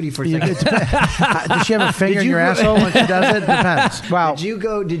to foodie for a second. Does she have a finger in your asshole when she does it? Depends. Wow.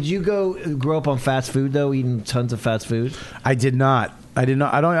 Did you grow up on fast food though, eating tons of fast food? I did not. I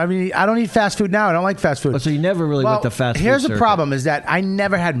don't eat fast food now. I don't like fast food. Oh, so you never really went to fast food. Here's the circuit. problem: is that I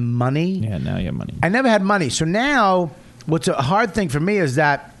never had money. Yeah, now you have money. I never had money. So now, what's a hard thing for me is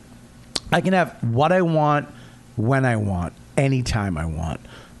that I can have what I want, when I want, anytime I want.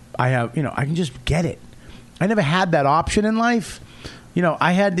 I can just get it. I never had that option in life.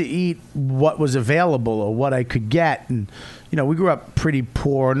 I had to eat what was available or what I could get. And, we grew up pretty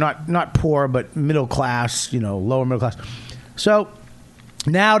poor, not poor, but middle class, lower middle class. So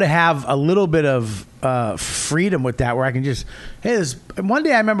now to have a little bit of freedom with that, where I can just, one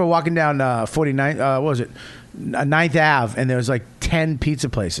day I remember walking down 49th, 9th Ave, and there was like 10 pizza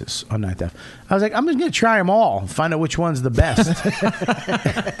places on 9th Ave. I was like, I'm just going to try them all, find out which one's the best.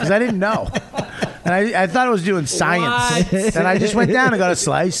 Because I didn't know. And I thought I was doing science. What? And I just went down and got a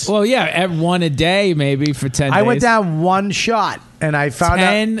slice. Well, yeah, one a day maybe for 10 days. I went down one shot, and I found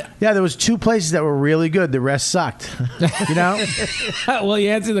 10? out. Yeah, there was 2 places that were really good. The rest sucked. Well, you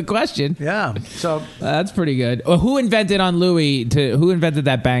answered the question. Yeah. So that's pretty good. Well, who invented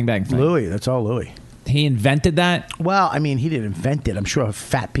that Bang Bang thing? Louis. That's all Louis. He invented that? Well, I mean, he didn't invent it. I'm sure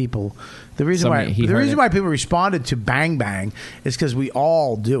fat people. The reason Somebody- why people responded to Bang Bang is because we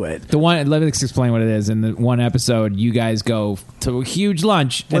all do it. Let me explain what it is. In the one episode, you guys go to a huge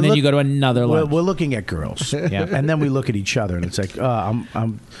lunch, and then you go to another lunch. We're looking at girls, Yeah. and then we look at each other, and it's like,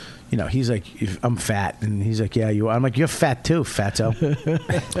 I'm he's like, I'm fat, and he's like, yeah, you are. I'm like, you're fat too, fatso.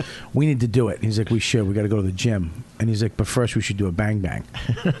 We need to do it. He's like, we should. We got to go to the gym. And he's like, but first we should do a Bang Bang.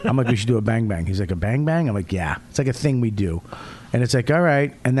 I'm like, we should do a Bang Bang. He's like, a Bang Bang? I'm like, yeah. It's like a thing we do. And it's like, all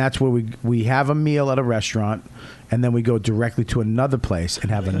right. And that's where we have a meal at a restaurant, and then we go directly to another place and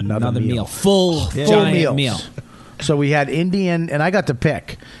have another meal. Full giant meal. So we had Indian, and I got to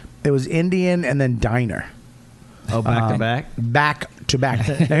pick. It was Indian and then diner. Oh, back to back? Back to back.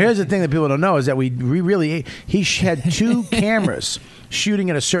 Now, here's the thing that people don't know is that we really... He had 2 cameras shooting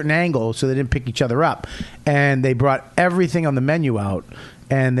at a certain angle so they didn't pick each other up. And they brought everything on the menu out.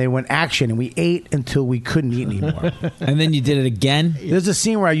 and they went action, and we ate until we couldn't eat anymore. And then you did it again? There's a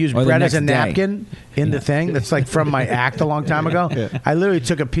scene where I used Or the bread as a next day. napkin in the thing that's like from my act a long time ago. I literally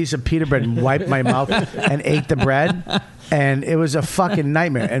took a piece of pita bread and wiped my mouth and ate the bread, and it was a fucking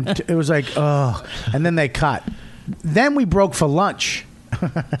nightmare. And it was like, oh. And then they cut. Then we broke for lunch.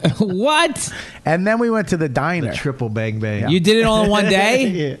 What? And then we went to the diner. The triple bang bang. You did it all in one day?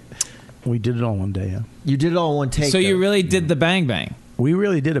 Yeah. We did it all one day, yeah. You did it all in one take. So you though. really did the bang bang. We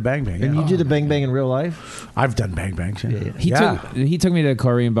really did a bang bang. And yeah. you did a bang bang in real life? I've done bang bangs. Yeah. He took me to a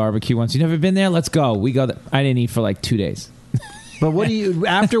Korean barbecue once. You never been there? Let's go. We go. I didn't eat for like 2 days. But what do you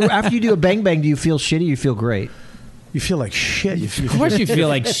after you do a bang bang? Do you feel shitty? Or you feel great? You feel like shit. Of course you feel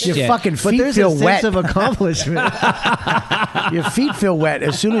like shit. Your fucking But feet there's feel a sense wet. of accomplishment. Your feet feel wet.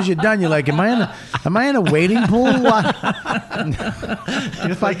 As soon as you're done, you're like, am I in a wading pool? What?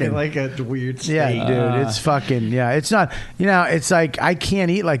 You're fucking like a weird state. Yeah, dude, it's fucking, yeah. It's not, it's like I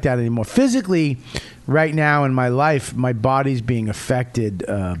can't eat like that anymore. Physically, right now in my life, my body's being affected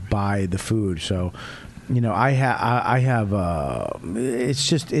by the food. So, I have.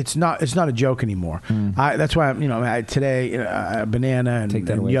 It's not a joke anymore. That's why today a banana Take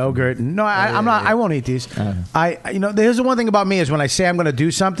that and away yogurt. No, I'm not. I won't eat these. There's the one thing about me is when I say I'm going to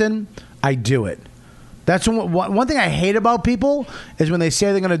do something, I do it. That's one thing I hate about people is when they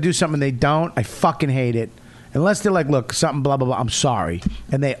say they're going to do something and they don't. I fucking hate it. Unless they're like, look, something, blah, blah, blah, I'm sorry.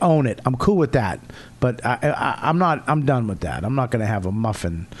 And they own it. I'm cool with that. But I'm not, I'm done with that. I'm not going to have a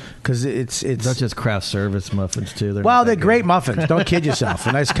muffin because it's Not just craft service muffins, too. they're great muffins. Don't kid yourself.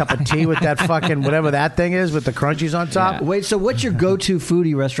 A nice cup of tea with that fucking, whatever that thing is with the crunchies on top. Yeah. Wait, so what's your go-to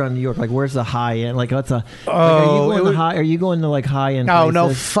foodie restaurant in New York? Like, where's the high end? Like, what's a? Are you going to like high end?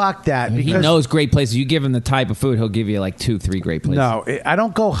 No, fuck that. He Because knows great places. You give him the type of food, he'll give you like 2-3 great places. no, I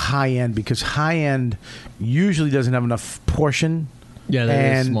don't go high end because high end usually doesn't have enough portion. Yeah,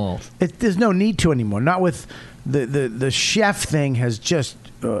 they're and small. There's no need to anymore. Not with the chef thing has just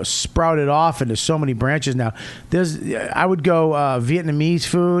sprouted off into so many branches now. I would go Vietnamese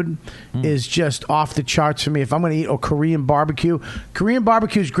food is just off the charts for me. If I'm going to eat or Korean barbecue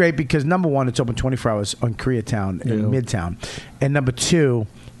is great because number one, it's open 24 hours on Koreatown in Midtown, and number two,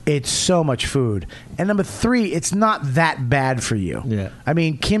 it's so much food. And number three, it's not that bad for you. Yeah. I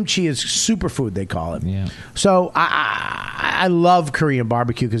mean, kimchi is superfood, they call it. Yeah. So I love Korean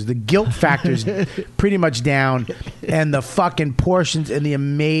barbecue because the guilt factor is pretty much down, and the fucking portions and the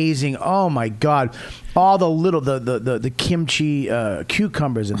amazing, oh my God, all the little, the kimchi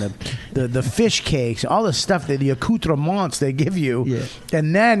cucumbers and the fish cakes, all the stuff, the accoutrements they give you. Yeah.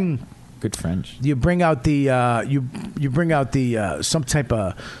 And then Good French. you bring out the you bring out the some type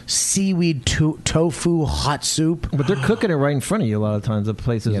of seaweed tofu hot soup. But they're cooking it right in front of you a lot of times. The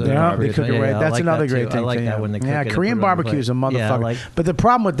places. Yeah, that they are are. They cook it right. I That's like another that great too. thing. I like too, that when they cook it and Korean put it on the barbecue is a plate. motherfucker. Yeah, but the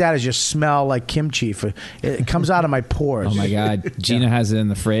problem with that is you smell like kimchi. It comes out of my pores. Oh my God. Gina has it in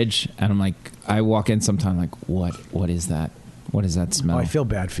the fridge, and I'm like, I walk in sometime like, what is that? What does that smell? Oh, I feel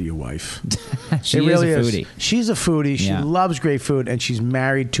bad for your wife. She It really is a foodie. She's a foodie. She Yeah. loves great food, and she's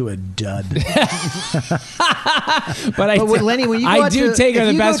married to a dud. But with Lenny, when you go I out do to- take her if to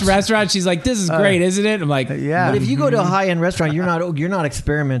the you go best to- restaurant. She's like, this is great, isn't it? I'm like, Yeah. But if you go to a high end restaurant, you're not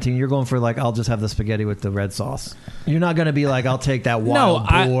experimenting. You're going for like, I'll just have the spaghetti with the red sauce. You're not going to be like, I'll take that wild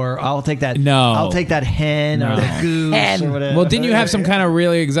boar. I'll take that. No. I'll take that hen or the goose or whatever. well, didn't you have some kind of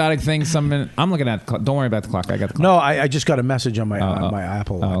really exotic thing? I'm looking at the clock. Don't worry about the clock. I got the clock. No, I just got a message on my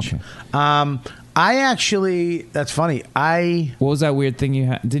Apple Watch. okay. I actually, that's funny. What was that weird thing you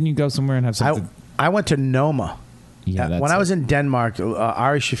had? Didn't you go somewhere and have something? I went to Noma. Yeah, that's when I it. was in Denmark,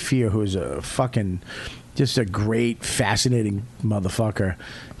 Ari Shafir, who's a fucking, just a great, fascinating motherfucker.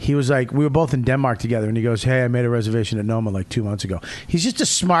 He was like, we were both in Denmark together, and he goes, "Hey, I made a reservation at Noma like 2 months ago." He's just a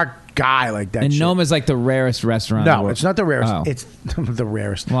smart guy like that. And shit. Noma's like the rarest restaurant. in the No, world. it's not the rarest. Oh. It's the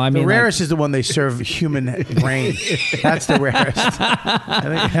rarest. Well, I mean, the rarest like- is the one they serve human brain. That's the rarest.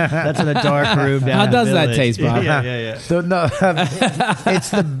 That's in a dark room. Down How in does the that village. taste, Bob? Yeah.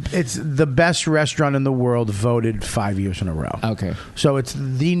 It's the best restaurant in the world, voted 5 years in a row. Okay. So it's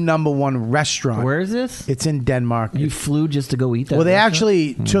the number one restaurant. Where is this? It's in Denmark. You flew just to go eat that? Well, they restaurant?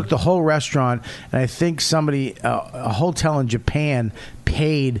 actually took the whole restaurant, and I think somebody, a hotel in Japan,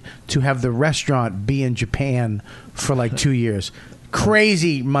 paid to have the restaurant be in Japan for like 2 years.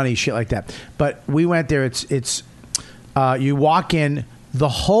 Crazy money, shit like that. But we went there. It's you walk in, the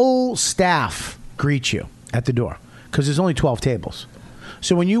whole staff greets you at the door because there's only 12 tables.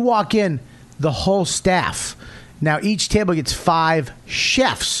 So when you walk in, the whole staff. Now each table gets 5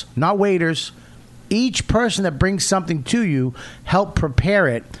 chefs, not waiters. Each person that brings something to you help prepare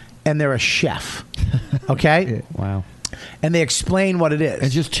it, and they're a chef. Okay? Wow. and they explain what it is.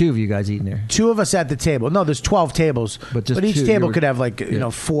 It's just 2 of you guys eating there. 2 of us at the table. No, there's 12 tables, But just each 2, table you could were- have like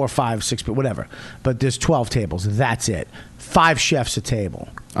 4, 5, 6, but whatever. But there's 12 tables. That's it. 5 chefs a table.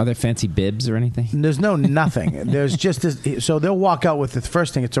 Are there fancy bibs or anything? There's no nothing. There's just this. So they'll walk out with the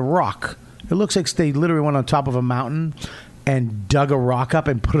first thing. It's a rock. It looks like they literally went on top of a mountain and dug a rock up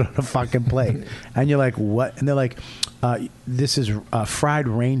and put it on a fucking plate. And you're like, what? And they're like, this is fried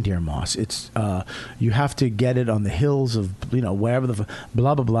reindeer moss. It's you have to get it on the hills of wherever the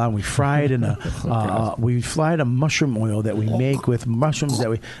blah blah blah. And we fry it in a a mushroom oil that we make with mushrooms that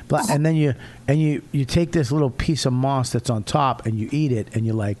we and then you take this little piece of moss that's on top and you eat it and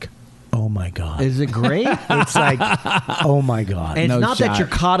you're like, oh my God. Is it great? It's like, oh my God. And it's No not shot. that you're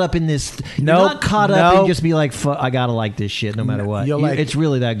caught up in this. You're Nope. not caught up Nope. and just be like, I gotta like this shit no matter what. You're like- It's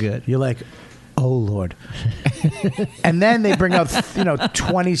really that good. You're like, oh Lord. And then they bring out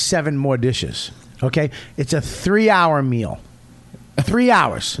 27 more dishes. Okay, it's a 3-hour meal. 3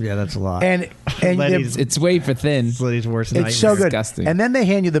 hours. Yeah, that's a lot. And Lenny's- It's wafer thin. It's Lenny's worst it's so good. Disgusting. And then they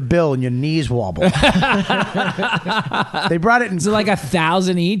hand you the bill and your knees wobble. They brought it in. Is it like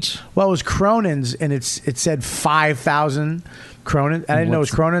 1,000 each? Well, it was Cronin's, and it said 5,000 Cronin. I didn't know it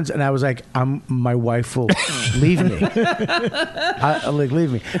was Cronin's, and I was like, my wife will leave me.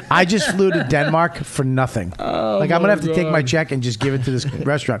 Leave me. I just flew to Denmark for nothing. I'm gonna have to take my check and just give it to this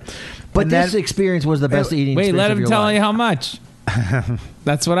restaurant. But And this then- experience was the best eating Wait, experience let of him your tell life. you how much.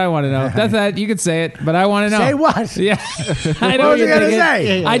 That's what I want to know. That's that. You could say it, but I want to know. Say what? Yeah. I know What was you're I gonna thinking.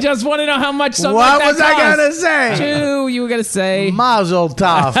 say? I just want to know how much something What like that was I costs. gonna say? 2, you were going to say. Mazel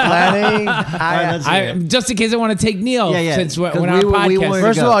tov, Lenny. that's I, just in case I want to take Neil. Yeah. Since when 'Cause our we podcast. wanted-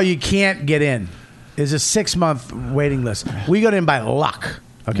 First of go. all, you can't get in. There's a 6-month waiting list. We got in by luck.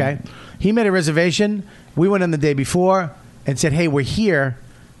 Okay, he made a reservation. We went in the day before and said, "Hey, we're here.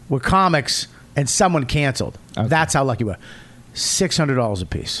 We're comics," and someone canceled. Okay. That's how lucky we were. $600 a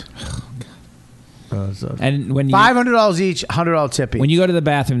piece. And when you $500 each. $100 tip each. when you go to the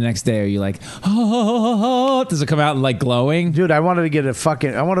bathroom the next day, are you like, oh, does it come out like glowing? Dude, I wanted to get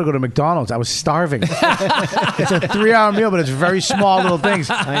I want to go to McDonald's. I was starving. It's a 3-hour meal, but it's very small little things.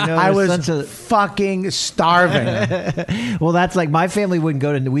 I know, I there's was such a- fucking starving. Well, that's like my family wouldn't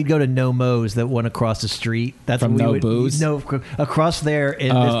go to. We'd go to No Mo's that one across the street. That's From what we No would, Booze? No, across there,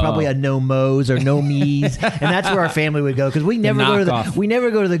 and there's probably a No Mo's or No Me's, and that's where our family would go because we never go to knockoff. we never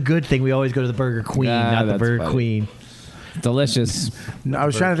go to the good thing. We always go to the Burger Queen, Ah, not the that's Burger funny. Queen. Delicious. No, I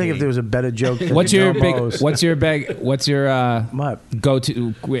was trying to think if there was a better joke. than What's your big? Mo's. What's your What? go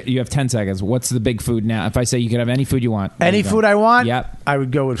to? You have 10 seconds. What's the big food now? If I say you could have any food you want, Any food I want? Yep. I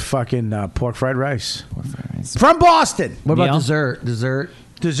would go with fucking pork fried rice. Pork fried rice. From Boston. What about Neil? dessert? Dessert,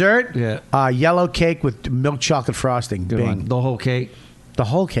 Dessert? Yeah. Yellow cake with milk chocolate frosting. Good Bing. one. the whole cake. The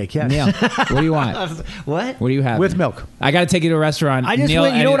whole cake, yes. Neil, what do you want? What? What do you have? With milk. I got to take you to a restaurant. I just Neil,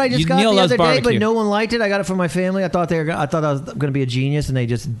 went. You know what I just got Neil the loves other day, barbecue. but no one liked it. I got it from my family. I thought I thought I was going to be a genius, and they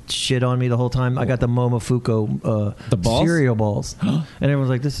just shit on me the whole time. I got the Momofuku The balls? cereal balls, and everyone's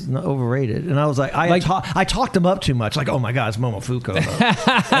like, "This is not overrated." And I was like, I talked them up too much. Like, oh my god, it's Momofuku.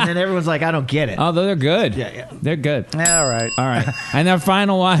 And then everyone's like, I don't get it. Oh, they're good. Yeah. They're good. All right. All right. And our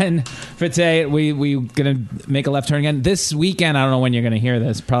final one for today, we going to make a left turn again. This weekend, I don't know when you're going to hear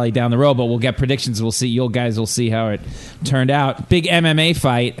this, probably down the road, but we'll get predictions. We'll see. You guys will see how it turned out. Big MMA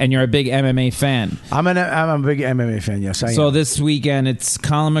fight, and you're a big MMA fan. I'm a big MMA fan, yes, I So am. this weekend, it's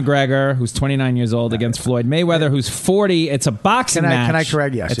Colin McGregor, who's 29 years old, against Floyd Mayweather, who's 40. It's a boxing match. Can I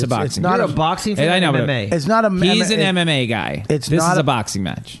correct? Yes. It's a boxing. not You're a a boxing fan. I know, but MMA. It's not a He's an it- MMA guy. it's this not is a- a boxing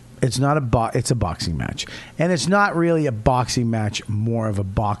match. It's not it's a boxing match. And it's not really a boxing match, more of a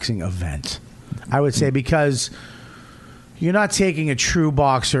boxing event. I would say, because you're not taking a true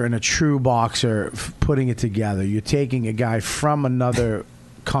boxer and a true boxer putting it together. You're taking a guy from another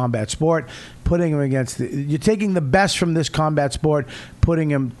combat sport, putting him against you're taking the best from this combat sport, putting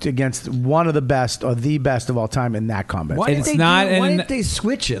him against one of the best or the best of all time in that combat Why sport. didn't It's they not why an- didn't they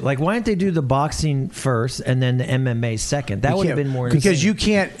switch it? Like, why didn't they do the boxing first and then the MMA second? That would have been more because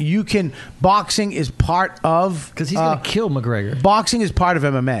insane. you can boxing is part of Because he's going to kill McGregor. boxing is part of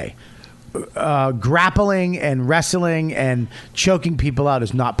MMA. Grappling and wrestling and choking people out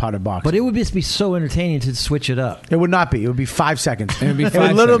is not part of boxing. But it would just be so entertaining to switch it up. It would not be. It would be 5 seconds. It would be It 5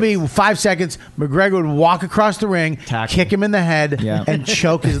 would literally be 5 seconds. McGregor would walk across the ring, Tackle. kick him in the head, Yeah. and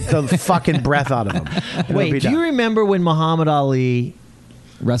choke the fucking breath out of him. And it would be Wait, do you done. remember when Muhammad Ali?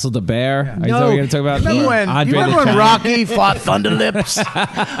 Wrestled a bear? Is that No. what you're going to talk about? Remember when, Andre you remember the when Giant? Rocky fought Thunder Lips?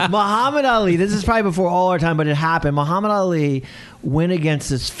 Muhammad Ali, this is probably before all our time, but it happened. Muhammad Ali went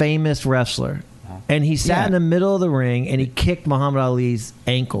against this famous wrestler, and he sat Yeah. in the middle of the ring, and he kicked Muhammad Ali's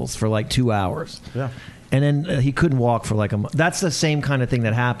ankles for like 2 hours. Yeah. and then he couldn't walk for like a month. That's the same kind of thing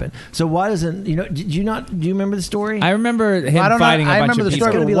that happened. So why doesn't do you remember the story? I remember him I don't know. fighting a I bunch remember of the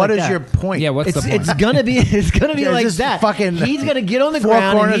people. story. be What like is that. your point? Yeah, what's the point? It's gonna be Yeah, like just that. fucking He's gonna get on the four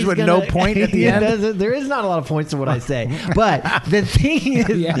ground. corners and he's with gonna, no point at the end? There is not a lot of points to what I say, but the thing is,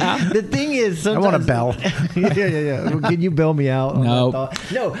 the thing is, I want a sometimes- bell. yeah. Well, can you bail me out? on Nope. that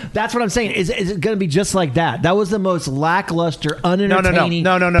thought? No, that's what I'm saying. Is it going to be just like that? That was the most lackluster, unentertaining,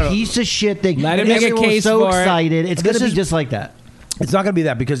 No. piece of shit thing. Let him And make a everyone was case so for it. excited. It's going This to be is- just like that. It's not going to be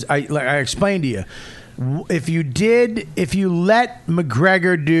that because I explained to you. If you let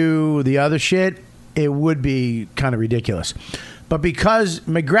McGregor do the other shit, it would be kind of ridiculous. But because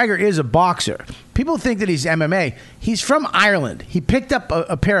McGregor is a boxer, people think that he's MMA. He's from Ireland. He picked up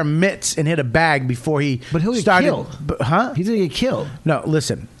a pair of mitts and hit a bag before he But he'll get started. killed. Huh? He's going to get killed. No,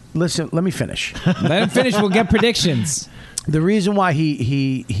 listen. Let me finish. Let him finish. We'll get predictions. The reason why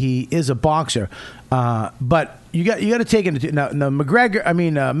he is a boxer, but you got to take into now McGregor.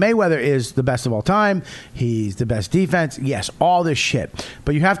 Mayweather is the best of all time. He's the best defense. Yes, all this shit.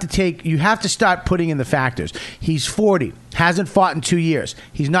 But you have to start putting in the factors. He's 40, hasn't fought in 2 years.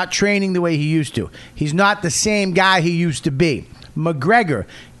 He's not training the way he used to. He's not the same guy he used to be. McGregor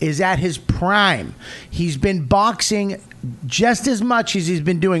is at his prime. He's been boxing just as much as he's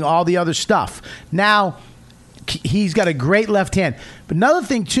been doing all the other stuff. Now, he's got a great left hand. But another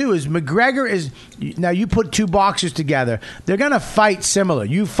thing, too, is McGregor is... Now, you put two boxers together. They're going to fight similar.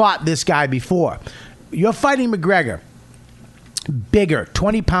 You fought this guy before. You're fighting McGregor. Bigger,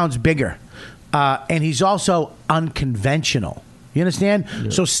 20 pounds bigger. And he's also unconventional. You understand? Yeah.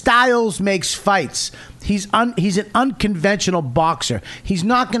 So styles makes fights. He's an unconventional boxer. He's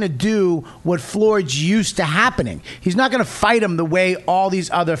not going to do what Floyd's used to happening. He's not going to fight him the way all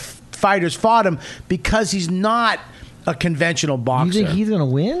these other fighters fought him because he's not a conventional boxer. You think he's going to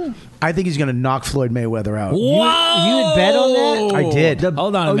win? I think he's going to knock Floyd Mayweather out. Whoa! You had bet on that? I did.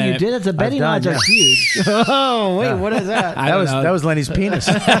 Hold on a minute. Oh, you did? That's a betting odds are huge. Oh, wait, what is that? That was Lenny's penis.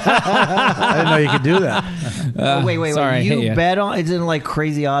 I didn't know you could do that. Wait. Sorry, You bet on? It's in like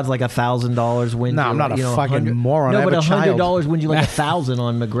crazy odds, like $1,000 wins. No, I'm not a fucking moron. No, I have but a child. $100 wins you like $1,000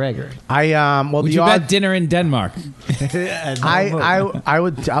 on McGregor. Would you bet dinner in Denmark?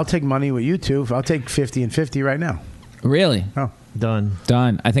 I'll take money with you two. I'll take 50 and 50 right now. Really? Oh, Done.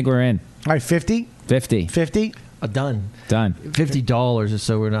 I think we're in. all right, 50, 50. 50. Done. $50 just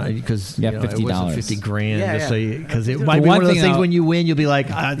so we're not because Yeah, it wasn't $50. 50 grand. Yeah, just yeah. so because it The might be one one of those thing things though- when you win, you'll be like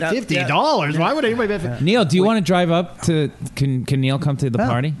 $50. Why would anybody bet? Neil, do you want to drive up to? Can Neil come to the Well,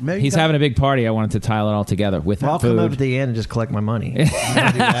 party? maybe He's come. having a big party. I wanted to tile it all together with I'll come up at food. the end and just collect my money.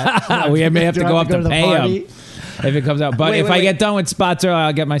 We may have to Do I go up to to the pay party? him if it comes out. But if I get done with spots early,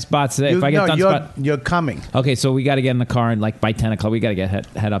 I'll get my spots today. If I get done you're coming. Okay, so we got to get in the car and like by 10 o'clock we got to get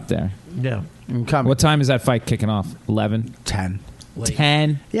head up there. Yeah. I'm coming. What time is that fight kicking off? 11? 10.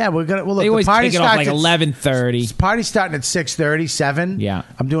 10? Yeah, we're gonna. Well, look, They always the party kick it off starts like at 11:30. Party's starting at 6:30, 7. Yeah.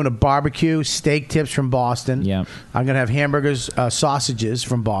 I'm doing a barbecue, steak tips from Boston. Yeah. I'm gonna have hamburgers, sausages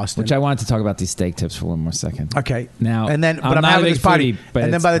from Boston. Which I wanted to talk about these steak tips for one more second. Okay. Now, and then, I'm but I'm not a having big this party, foodie, but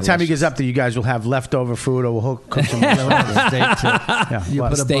and then it's by the time he delicious. gets up there, you guys will have leftover food, or we'll cook some. Yeah. You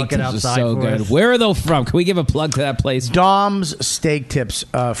put a Steak bucket tips are outside so for good. us. Where are those from? Can we give a plug to that place? Dom's steak tips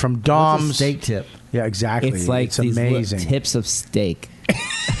from What's Dom's a steak tip. Yeah, exactly. It's like it's these little amazing. tips of steak.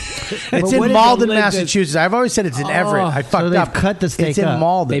 It's what in is Malden, it? Massachusetts. I've always said it's in Everett. I fucked they've up. cut the steak It's in up.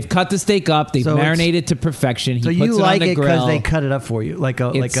 Malden. They've cut the steak up. They've So it's- marinated to perfection. He So puts you it like on the it because grill. they cut it up for you, like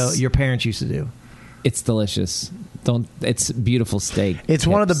your parents used to do. It's delicious. It's beautiful steak. It's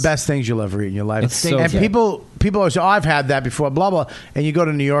one of the tips. best things you'll ever eat in your life. It's so and good. people always say, "Oh, I've had that before." Blah blah. And you go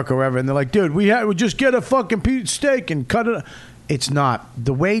to New York or wherever, and they're like, "Dude, we just get a fucking piece of steak and cut it." It's not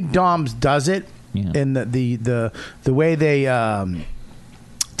the way Dom's does it, Yeah. and the way they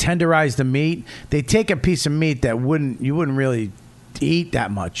tenderize the meat. They take a piece of meat that you wouldn't really eat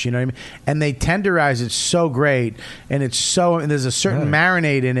that much, you know what I mean? And they tenderize it so great, and there's a certain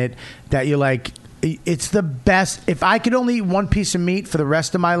marinade in it that you're like, it's the best. If I could only eat one piece of meat for the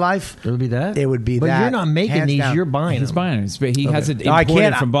rest of my life, It would be that. It would be but that. But you're not making hands these. down. You're buying He's them. buying it. He has it No, I imported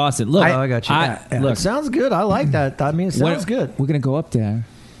can't. from Boston. Look, I got you. Look, It sounds good. I like that. I mean, it sounds good. We're gonna go up there.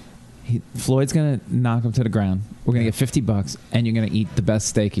 Floyd's gonna knock him to the ground. We're gonna get $50, and you're gonna eat the best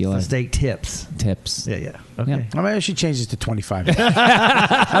steak you The like. steak tips. Tips. Yeah. Okay. Yeah. I mean, I should change this to 25.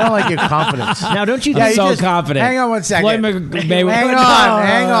 I don't like your confidence. Now, don't you? I'm think- so just- confident. Hang on one second. Floyd Mayweather.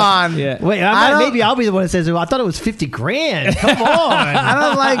 Hang on. Yeah. Wait, maybe I'll be the one that says, "I thought it was $50,000." Come on.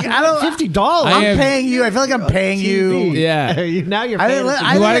 I don't. $50. I I'm am- paying you. I feel like I'm paying you. Yeah. Now you're. I didn't fantasy.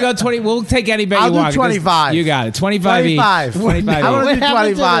 let- You want to think- go 20? We'll take any bet I'll you do want. 25. You got it. 25 each. 25. 25 I want to each. do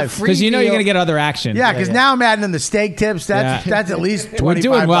 25. Because you know you're gonna get other action. Yeah, because now I'm adding in the steak tips. That's at least 25 We're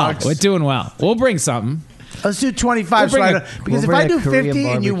doing well. bucks. We're doing well. We'll bring something. Let's do 25. We'll bring Because we'll if I bring do a Korean 50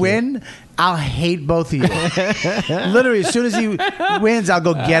 and you barbecue. win, I'll hate both of you. Literally, as soon as he wins, I'll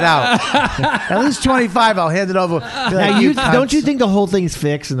go get out. At least 25, I'll hand it over. Be like, Now, don't cunts. you think the whole thing's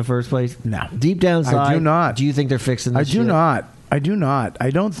fixed in the first place? No. Deep down inside, I do not. Do you think they're fixing I this do shit? not. I do not. I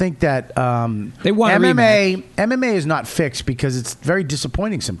don't think that They want a MMA is not fixed because it's very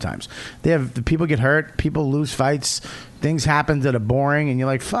disappointing sometimes. The people get hurt, people lose fights, things happen that are boring, and you're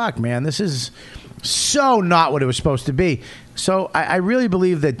like, "Fuck, man, this is so not what it was supposed to be." So I really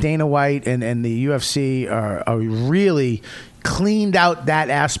believe that Dana White and the UFC are really cleaned out that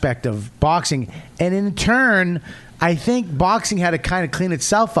aspect of boxing, and in turn, I think boxing had to kind of clean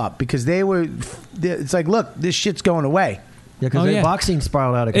itself up because it's like, look, this shit's going away. Yeah, because Oh, yeah. boxing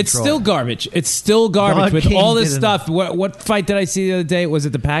spiraled out of control. It's still garbage. It's still garbage Don with King all this didn't- stuff. What fight did I see the other day? Was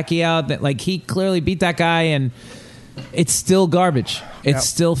it the Pacquiao that like he clearly beat that guy and it's still garbage. It's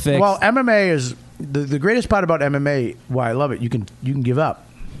still fixed. Well, MMA is the greatest part about MMA. Why I love it. You can give up.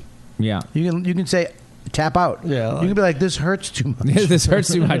 yeah. You can say tap out. Yeah, you can be like, this hurts too much. This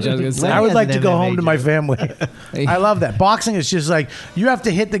hurts too much. I was gonna say. I would has like an to go MMA home to my joke. family. I love that. Boxing is just like you have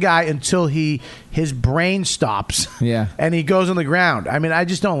to hit the guy until his brain stops. Yeah. and he goes on the ground. I mean, I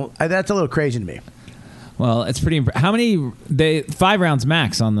just don't. That's a little crazy to me. Well, it's pretty. How many? 5 rounds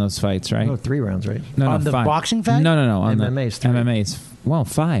max on those fights, right? Oh, 3 rounds, right? No, on the 5. boxing fight? No. On MMA is the 3. MMA is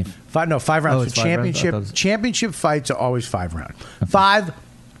 5. 5 rounds. Oh, For it's 5 rounds? I thought it was- championship fights are always 5 rounds.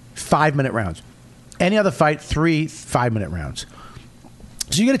 5-minute rounds. Any other fight, 3 5-minute rounds.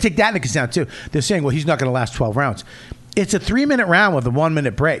 So you got to take that into account too. They're saying, well, he's not going to last 12 rounds. It's a 3-minute round with a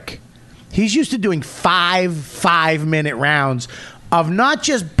 1-minute break. He's used to doing 5-minute rounds of not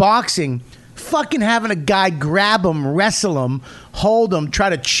just boxing, fucking having a guy grab him, wrestle him, hold him, try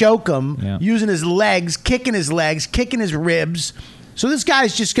to choke him, using his legs, kicking his ribs. So this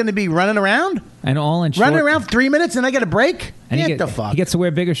guy's just going to be running around? And all in Running short- around for 3 minutes and I get a break? And Get the fuck. He gets to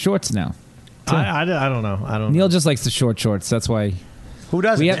wear bigger shorts now. I don't know. I don't Neil know. just likes the short shorts. That's why. Who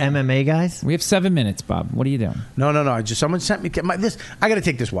doesn't? We have, MMA guys? we have 7 minutes, Bob. What are you doing? No. Someone sent me this. I got to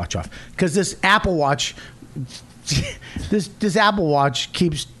take this watch off because this Apple Watch, this Apple Watch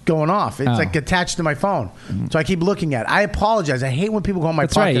keeps going off. It's like attached to my phone, so I keep looking at it. I apologize. I hate when people go on my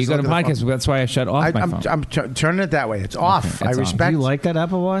That's podcast. right. You go to and look at the podcast. phone. That's why I shut off my phone. I'm turning it that way. It's off. Okay, I it's respect. Do you like that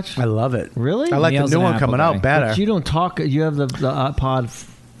Apple Watch? I love it. Really? I like Neil's the new an one Apple coming guy. out better. But you don't talk. You have the pod,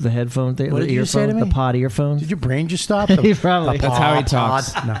 the headphone thing, What the did you say to earphone, me? the pod earphones. Did your brain just stop? He probably. That's how he Pod.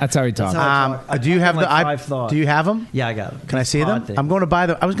 talks. No. That's how he talks. Do you have like the? 5 thoughts. Do you have them? Yeah, I got them. Can I see them? I'm going to buy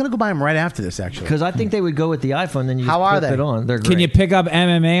them. I was going to go buy them right after this, actually. Because I think they would go with the iPhone. Then you just How are clip they? it on. They're great. Can you pick up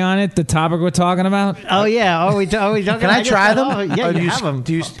MMA on it? The topic we're talking about. Oh yeah. Oh, we don't. Can I try them? Oh, yeah, Or do you you have them.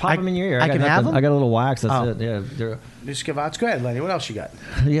 do you- Pop them in your ear. I got can have nothing. them? I got a little wax. That's Oh. it. Yeah, Just give out. Go ahead, Lenny. What else you got?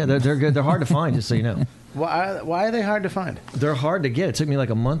 they're good. They're hard to find. Just so you know, Why are they hard to find? they're hard to get. It took me like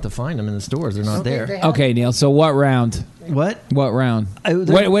a month to find them in the stores. They're not there. Okay, Neil. So what round? What? What round?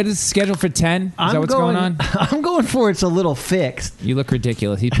 What is the schedule for 10? Is that what's going on? I'm going for it's a little fixed. You look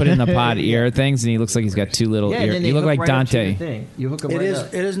ridiculous. He put in the pod ear things, and he looks like he's got 2 little Yeah, ear. then they You look hook like right up to your Dante. thing. You hook them It right is.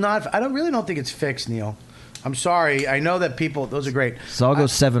 up. It is not. I don't think it's fixed, Neil. I'm sorry. I know that people. Those are great. So I'll go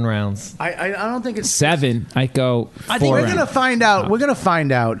 7 rounds. I don't think it's 7. I go 4 I think we're rounds. gonna find out. We're gonna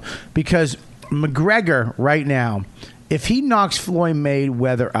find out because McGregor right now, if he knocks Floyd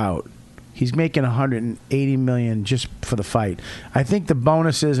Mayweather out, he's making $180 million just for the fight. I think the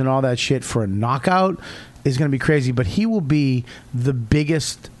bonuses and all that shit for a knockout is going to be crazy. But he will be the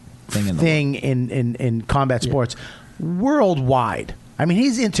biggest thing in combat sports worldwide. I mean,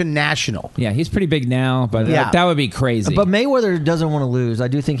 he's international. Yeah, he's pretty big now, but that would be crazy. But Mayweather doesn't want to lose. I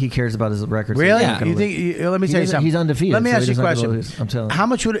do think he cares about his record. so Really? he's not gonna You lose. think? Let me He tell you doesn't- something. He's undefeated. Let me so ask he you a doesn't have to question. lose. I'm telling you. How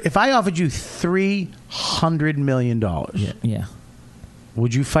much would if I offered you $300 million? Yeah.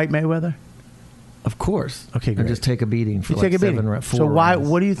 Would you fight Mayweather? Of course. Okay, great. And just take a beating for You like take a beating. 7 rounds. So why?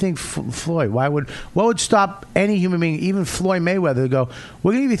 What do you think, Floyd? What would stop any human being, even Floyd Mayweather, to go?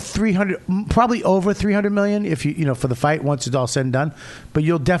 We're going to give you 300, probably over 300 million if you for the fight once it's all said and done. But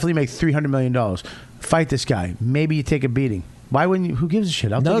you'll definitely make $300 million. Fight this guy. Maybe you take a beating. Why wouldn't you? Who gives a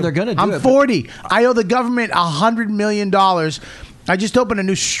shit? They're going to do it. I'm 40. I owe the government $100 million. I just opened a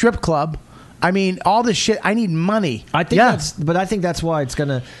new strip club. I mean, all this shit. I need money. I think I think that's why it's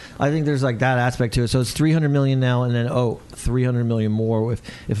gonna. I think there's like that aspect to it. So it's 300 million now, and then 300 million more if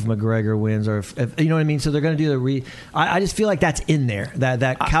McGregor wins, or if you know what I mean. So they're gonna do the I just feel like that's in there.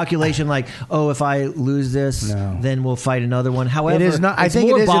 That calculation, like if I lose this, then we'll fight another one. However, it is not. I it's think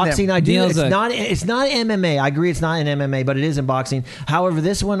more it is boxing. In I do. Neil's It's not MMA. I agree. It's not in MMA, but it is in boxing. However,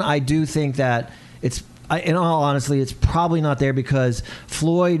 this one I do think that it's. In all honesty, it's probably not there because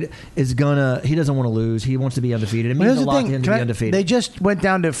Floyd is he doesn't want to lose. He wants to be undefeated. It means a lot to him to be undefeated. They just went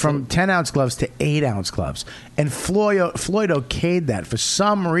down from 10-ounce gloves to 8-ounce gloves. And Floyd okayed that for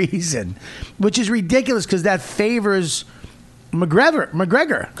some reason, which is ridiculous because that favors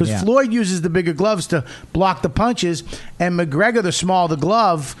McGregor. Because Floyd uses the bigger gloves to block the punches, and McGregor, the smaller the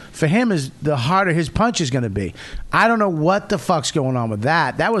glove, for him is the harder his punch is going to be. I don't know what the fuck's going on with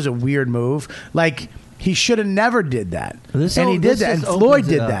that. That was a weird move. Like, he should have never did that. And he did that. And Floyd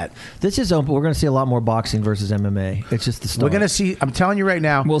did that. This is open. We're going to see a lot more boxing versus MMA. It's just the start. We're going to see. I'm telling you right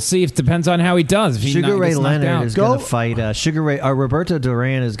now. We'll see. If depends on how he does. If Sugar Ray gets knocked Leonard out. is going to fight. Roberto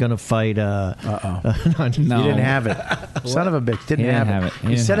Duran is going to fight. No. You didn't have it. Son of a bitch. Didn't have it.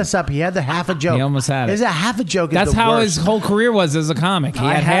 He set us up. He had the half a joke. He almost had it. There's a half a joke. That's how his whole career was as a comic. He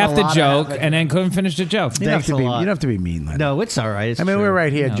had half the joke and then couldn't finish the joke. You don't have to be mean like that. No, it's all right. I mean, we're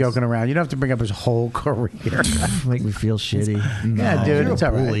right here joking around. You don't have to bring up his whole career. Make me feel shitty. Yeah, dude, it's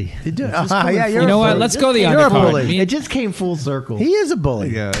all right. You know what? Let's go the You're a undercard. bully. It just came full circle. He is a bully.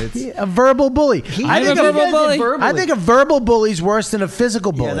 Yeah, it's A verbal bully. I'm a verbal bully. I think a verbal bully's worse than a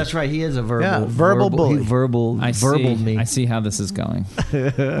physical bully. Yeah, that's right. He is a verbal. Yeah, verbal bully. He verbaled me. I see how this is going.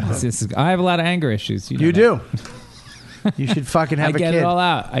 I have a lot of anger issues. You do. You should fucking have I a get kid. it all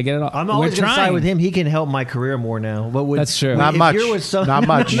out. I get it all. I'm always We're going to side trying. with him. He can help my career more now. But That's true. Not if much. you're with some- Not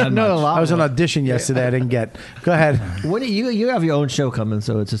much. No, a lot I was on more. audition yesterday. I didn't get. Go ahead. When you have your own show coming,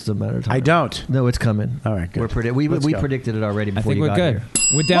 so it's just a matter of time. I don't. No, it's coming. All right, good. We Let's go. predicted it already I before think you we're got good.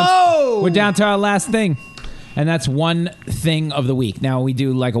 here. We're down to our last thing. And that's one thing of the week. Now we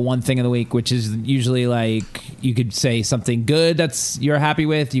do like a one thing of the week, which is usually like you could say something good that's you're happy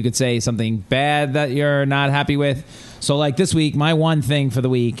with. You could say something bad that you're not happy with. So like this week, my one thing for the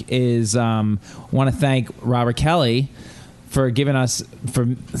week is want to thank Robert Kelly for giving us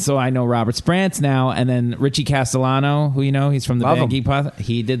so I know Robert Sprance now, and then Richie Castellano, who you know, he's from the Love band him. Geek Pod.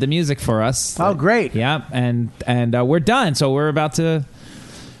 He did the music for us. Oh, great. Yeah, and we're done. So we're about to.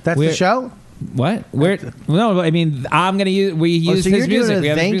 That's the show? What? No, I mean, I'm gonna use. We use so his you're doing music. a We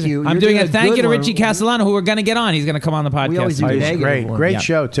have his thank music. you. I'm You're doing doing a a thank you good to one. Richie Castellano, who we're gonna get on. He's gonna come on the podcast. We always do Oh, he's negative great. one. Great Yeah.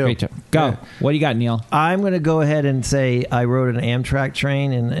 show, too. Great show. Go. Yeah. What do you got, Neil? I'm going to go ahead and say I rode an Amtrak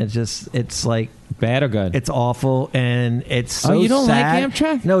train, and it's like Bad or good? it's awful, and it's so you don't like sad.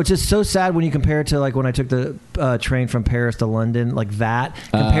 Amtrak? No, it's just so sad when you compare it to like when I took the train from Paris to London, like that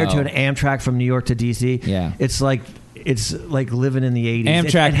compared to an Amtrak from New York to DC. Yeah. it's like living in the 80s.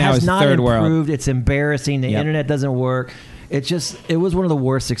 Amtrak it now has is not third world. improved. It's embarrassing. The Yep. internet doesn't work. It was one of the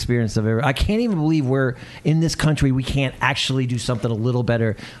worst experiences I've ever. I can't even believe we're in this country. We can't actually do something a little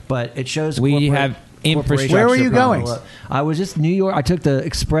better, but it shows We corporate- have infrastructure. corporations Where were you problem. going? I was just New York. I took the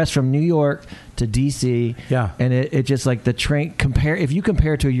express from New York to DC. Yeah. And it just like the train if you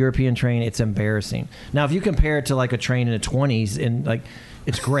compare it to a European train, it's embarrassing. Now, if you compare it to like a train in the 20s and like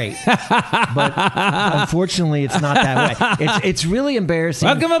it's great, but unfortunately, it's not that way. It's really embarrassing.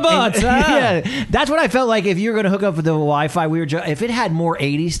 Welcome aboard, sir. Yeah, that's what I felt like. If you're going to hook up with the Wi-Fi, if it had more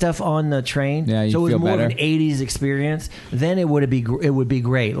 80s stuff on the train, Yeah, you'd so it was feel more better. of an 80s experience, then it would be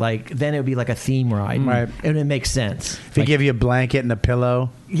great. Like then it would be like a theme ride, Right. And it makes sense. If he give you a blanket and a pillow.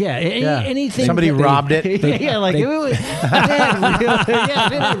 Yeah, Yeah. anything. Somebody robbed it. Yeah, like if it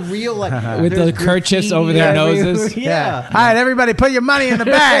had real like With the there's kerchiefs graffiti over their everywhere. noses. Yeah. All right, everybody, put your money in the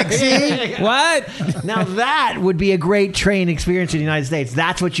bag. See? What? Now that would be a great train experience in the United States.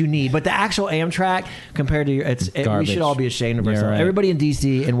 That's what you need. But the actual Amtrak compared to we Garbage. should all be ashamed of You're ourselves. right. Everybody in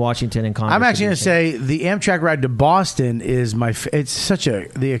DC and Washington and Congress. I'm actually should going be to say the Amtrak ride to Boston is it's such the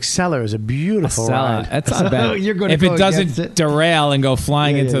Acceler is a beautiful ride. That's not bad. You're gonna if go it doesn't against it. derail and go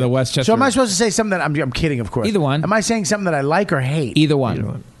flying into the Westchester. So am I supposed to say something that I'm kidding, of course. Either one. Am I saying something that I like or hate? Either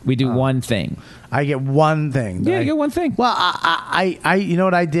one. We do one thing. I get one thing. Yeah, you get one thing. Well, I you know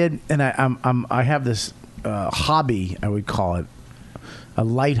what I did, and I have this hobby, I would call it a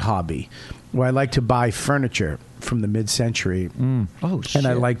light hobby, where I like to buy furniture from the mid-century. Oh, shit. And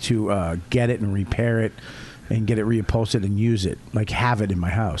I like to get it and repair it and get it reupholstered and use it, like have it in my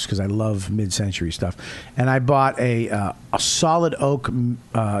house, because I love mid-century stuff. And I bought a solid oak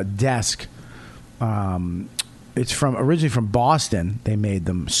desk. It's originally from Boston. They made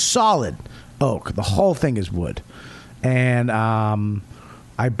them solid oak. The whole thing is wood. And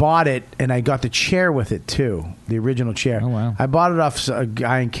I bought it, and I got the chair with it too, the original chair. Oh, wow. I bought it off a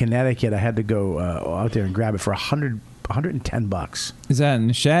guy in Connecticut. I had to go out there and grab it for $110. Is that in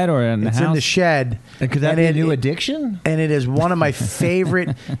the shed or in the It's house? in the shed. And could that be a new addiction? And it is one of my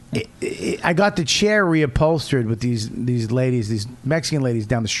favorite. I got the chair reupholstered with these ladies, these Mexican ladies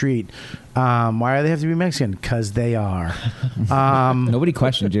down the street. Why do they have to be Mexican? Because they are. Nobody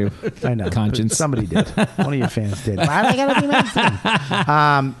questioned you. I know. Conscience. Somebody did. One of your fans did. Why do they gotta be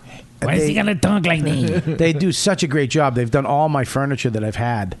Mexican? Why is he gonna talk like that? They do such a great job. They've done all my furniture that I've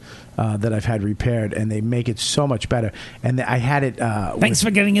had repaired, and they make it so much better. And I had it. Thanks for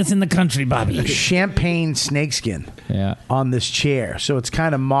getting us in the country, Bobby. Champagne snakeskin. Yeah. On this chair, so it's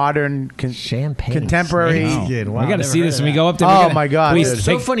kind of modern, Champagne contemporary. snakeskin. Wow, we got to never see heard this of when we that. go up there. Oh, my God, dude. It's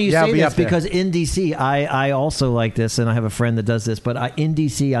so funny you Yeah, I'll say be this up there. because in DC, I also like this, and I have a friend that does this. But in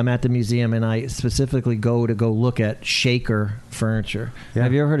DC, I'm at the museum, and I specifically go look at Shaker furniture. Yeah.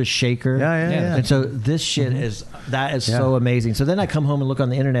 Have you ever heard of Shaker? Yeah. And so this shit is so amazing. So then I come home and look on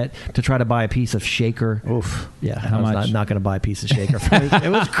the internet to try to buy a piece of Shaker. Oof. Yeah, How I was much? not going to buy a piece of Shaker.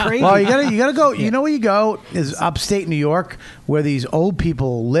 It was crazy. Well, you gotta go. You know where you go is upstate New York, where these old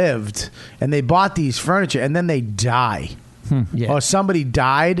people lived, and they bought these furniture, and then they die. Yeah. Or somebody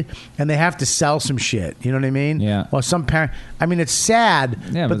died, and they have to sell some shit. You know what I mean? Yeah. Or some parent. I mean, it's sad,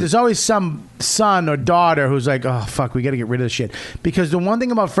 Yeah, but but- there's always some son or daughter who's like, "Oh fuck, we got to get rid of this shit." Because the one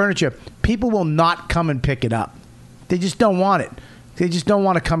thing about furniture, people will not come and pick it up. They just don't want it. They just don't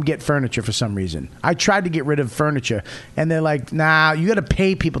want to come get furniture for some reason. I tried to get rid of furniture, and they're like, "Nah, you got to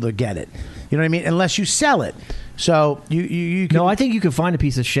pay people to get it." You know what I mean? Unless you sell it. So you can, No, I think you could find a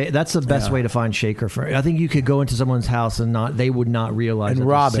piece of Shaker. That's the best way to find Shaker furniture. I think you could go into someone's house and they would not realize And that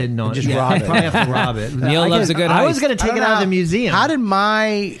rob they're it. sitting on And just yeah, rob it. probably have to rob it. Neil loves a good I heist. was going to take I it don't out of the know. museum. How did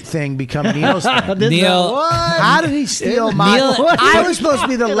my thing become Neil's thing? Neil, How did he steal my? Neil- I was supposed to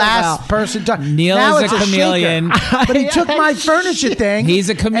be the last person to. Neil now is it's a chameleon. shaker. But he took my furniture thing. He's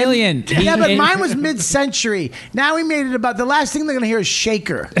a chameleon. Yeah, but mine was mid-century. Now he made it about the last thing they're going to hear is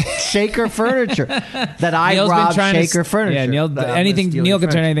shaker. Shaker furniture that I Neil's been robbed trying to Shaker furniture. Yeah, Neil. That I'm gonna Anything. steal Neil your can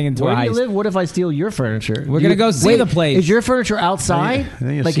turn furniture. anything into Where a do you heist. live? What if I steal your furniture? We're gonna go see the place. Is your furniture outside?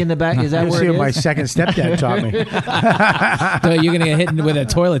 then you'll Like see- in the back? Is that You'll where see it what my is? second stepdad taught me. So you're gonna get hit with a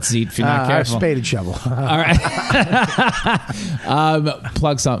toilet seat if you're not careful. Spade and shovel. All right.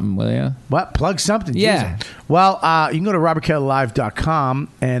 Plug something, will you? What? Plug something. Yeah. Jesus. Well, you can go to robertkellylive.com,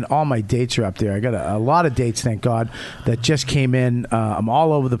 and all my dates are up there. I got a lot of dates, thank God, that just came in. I'm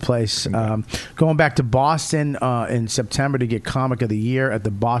all over the place. Going back to Boston in September to get Comic of the Year at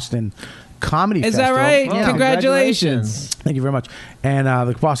the Boston Comedy Is Festival. that right? Yeah. Congratulations. Thank you very much. And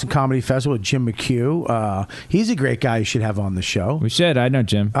the Boston Comedy Festival with Jim McHugh. He's a great guy you should have on the show. We should. I know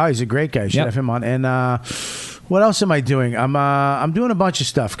Jim. Oh, he's a great guy. You should Yep. have him on. And what else am I doing? I'm doing a bunch of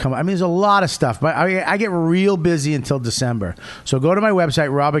stuff. There's a lot of stuff, but I get real busy until December. So go to my website,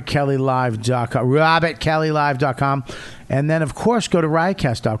 robertkellylive.com, and then of course go to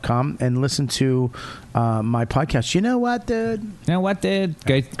riotcast.com and listen to my podcast. You know what, dude? You know what, dude?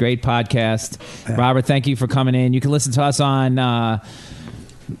 Great podcast. Robert, thank you for coming in. You can listen to us on our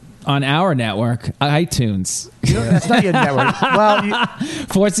network, iTunes. That's not your network. Well,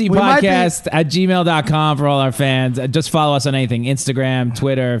 4C We might be- Podcast at gmail.com for all our fans. Just follow us on anything. Instagram,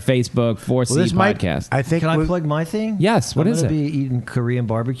 Twitter, Facebook, 4C this might. Podcast. I think. Can I we- plug my thing? Yes, what I'm is gonna it? be eating Korean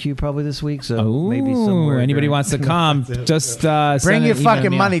barbecue probably this week, so Ooh, maybe somewhere. anybody during- wants to come, just send Bring an your email to fucking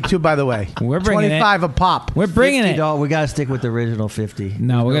Neil. money too. By the way, We're bringing it. 25 a pop. We're bringing it. $50. We got to stick with the original 50.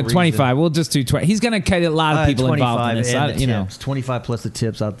 No, we're There's going to 25. We'll just do 20. He's going to get a lot of people involved in this. and the You know, tips. 25 plus the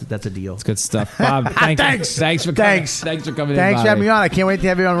tips. That's a deal. it's good stuff. Bob, thanks for coming. Thanks for coming in. Thanks for having Bobby. me on. I can't wait to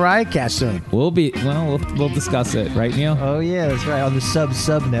have you on Riotcast soon. We'll discuss it, right, Neil? Oh yeah, that's right. On the sub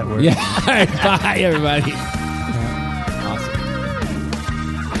network. Yeah. All right, bye, everybody.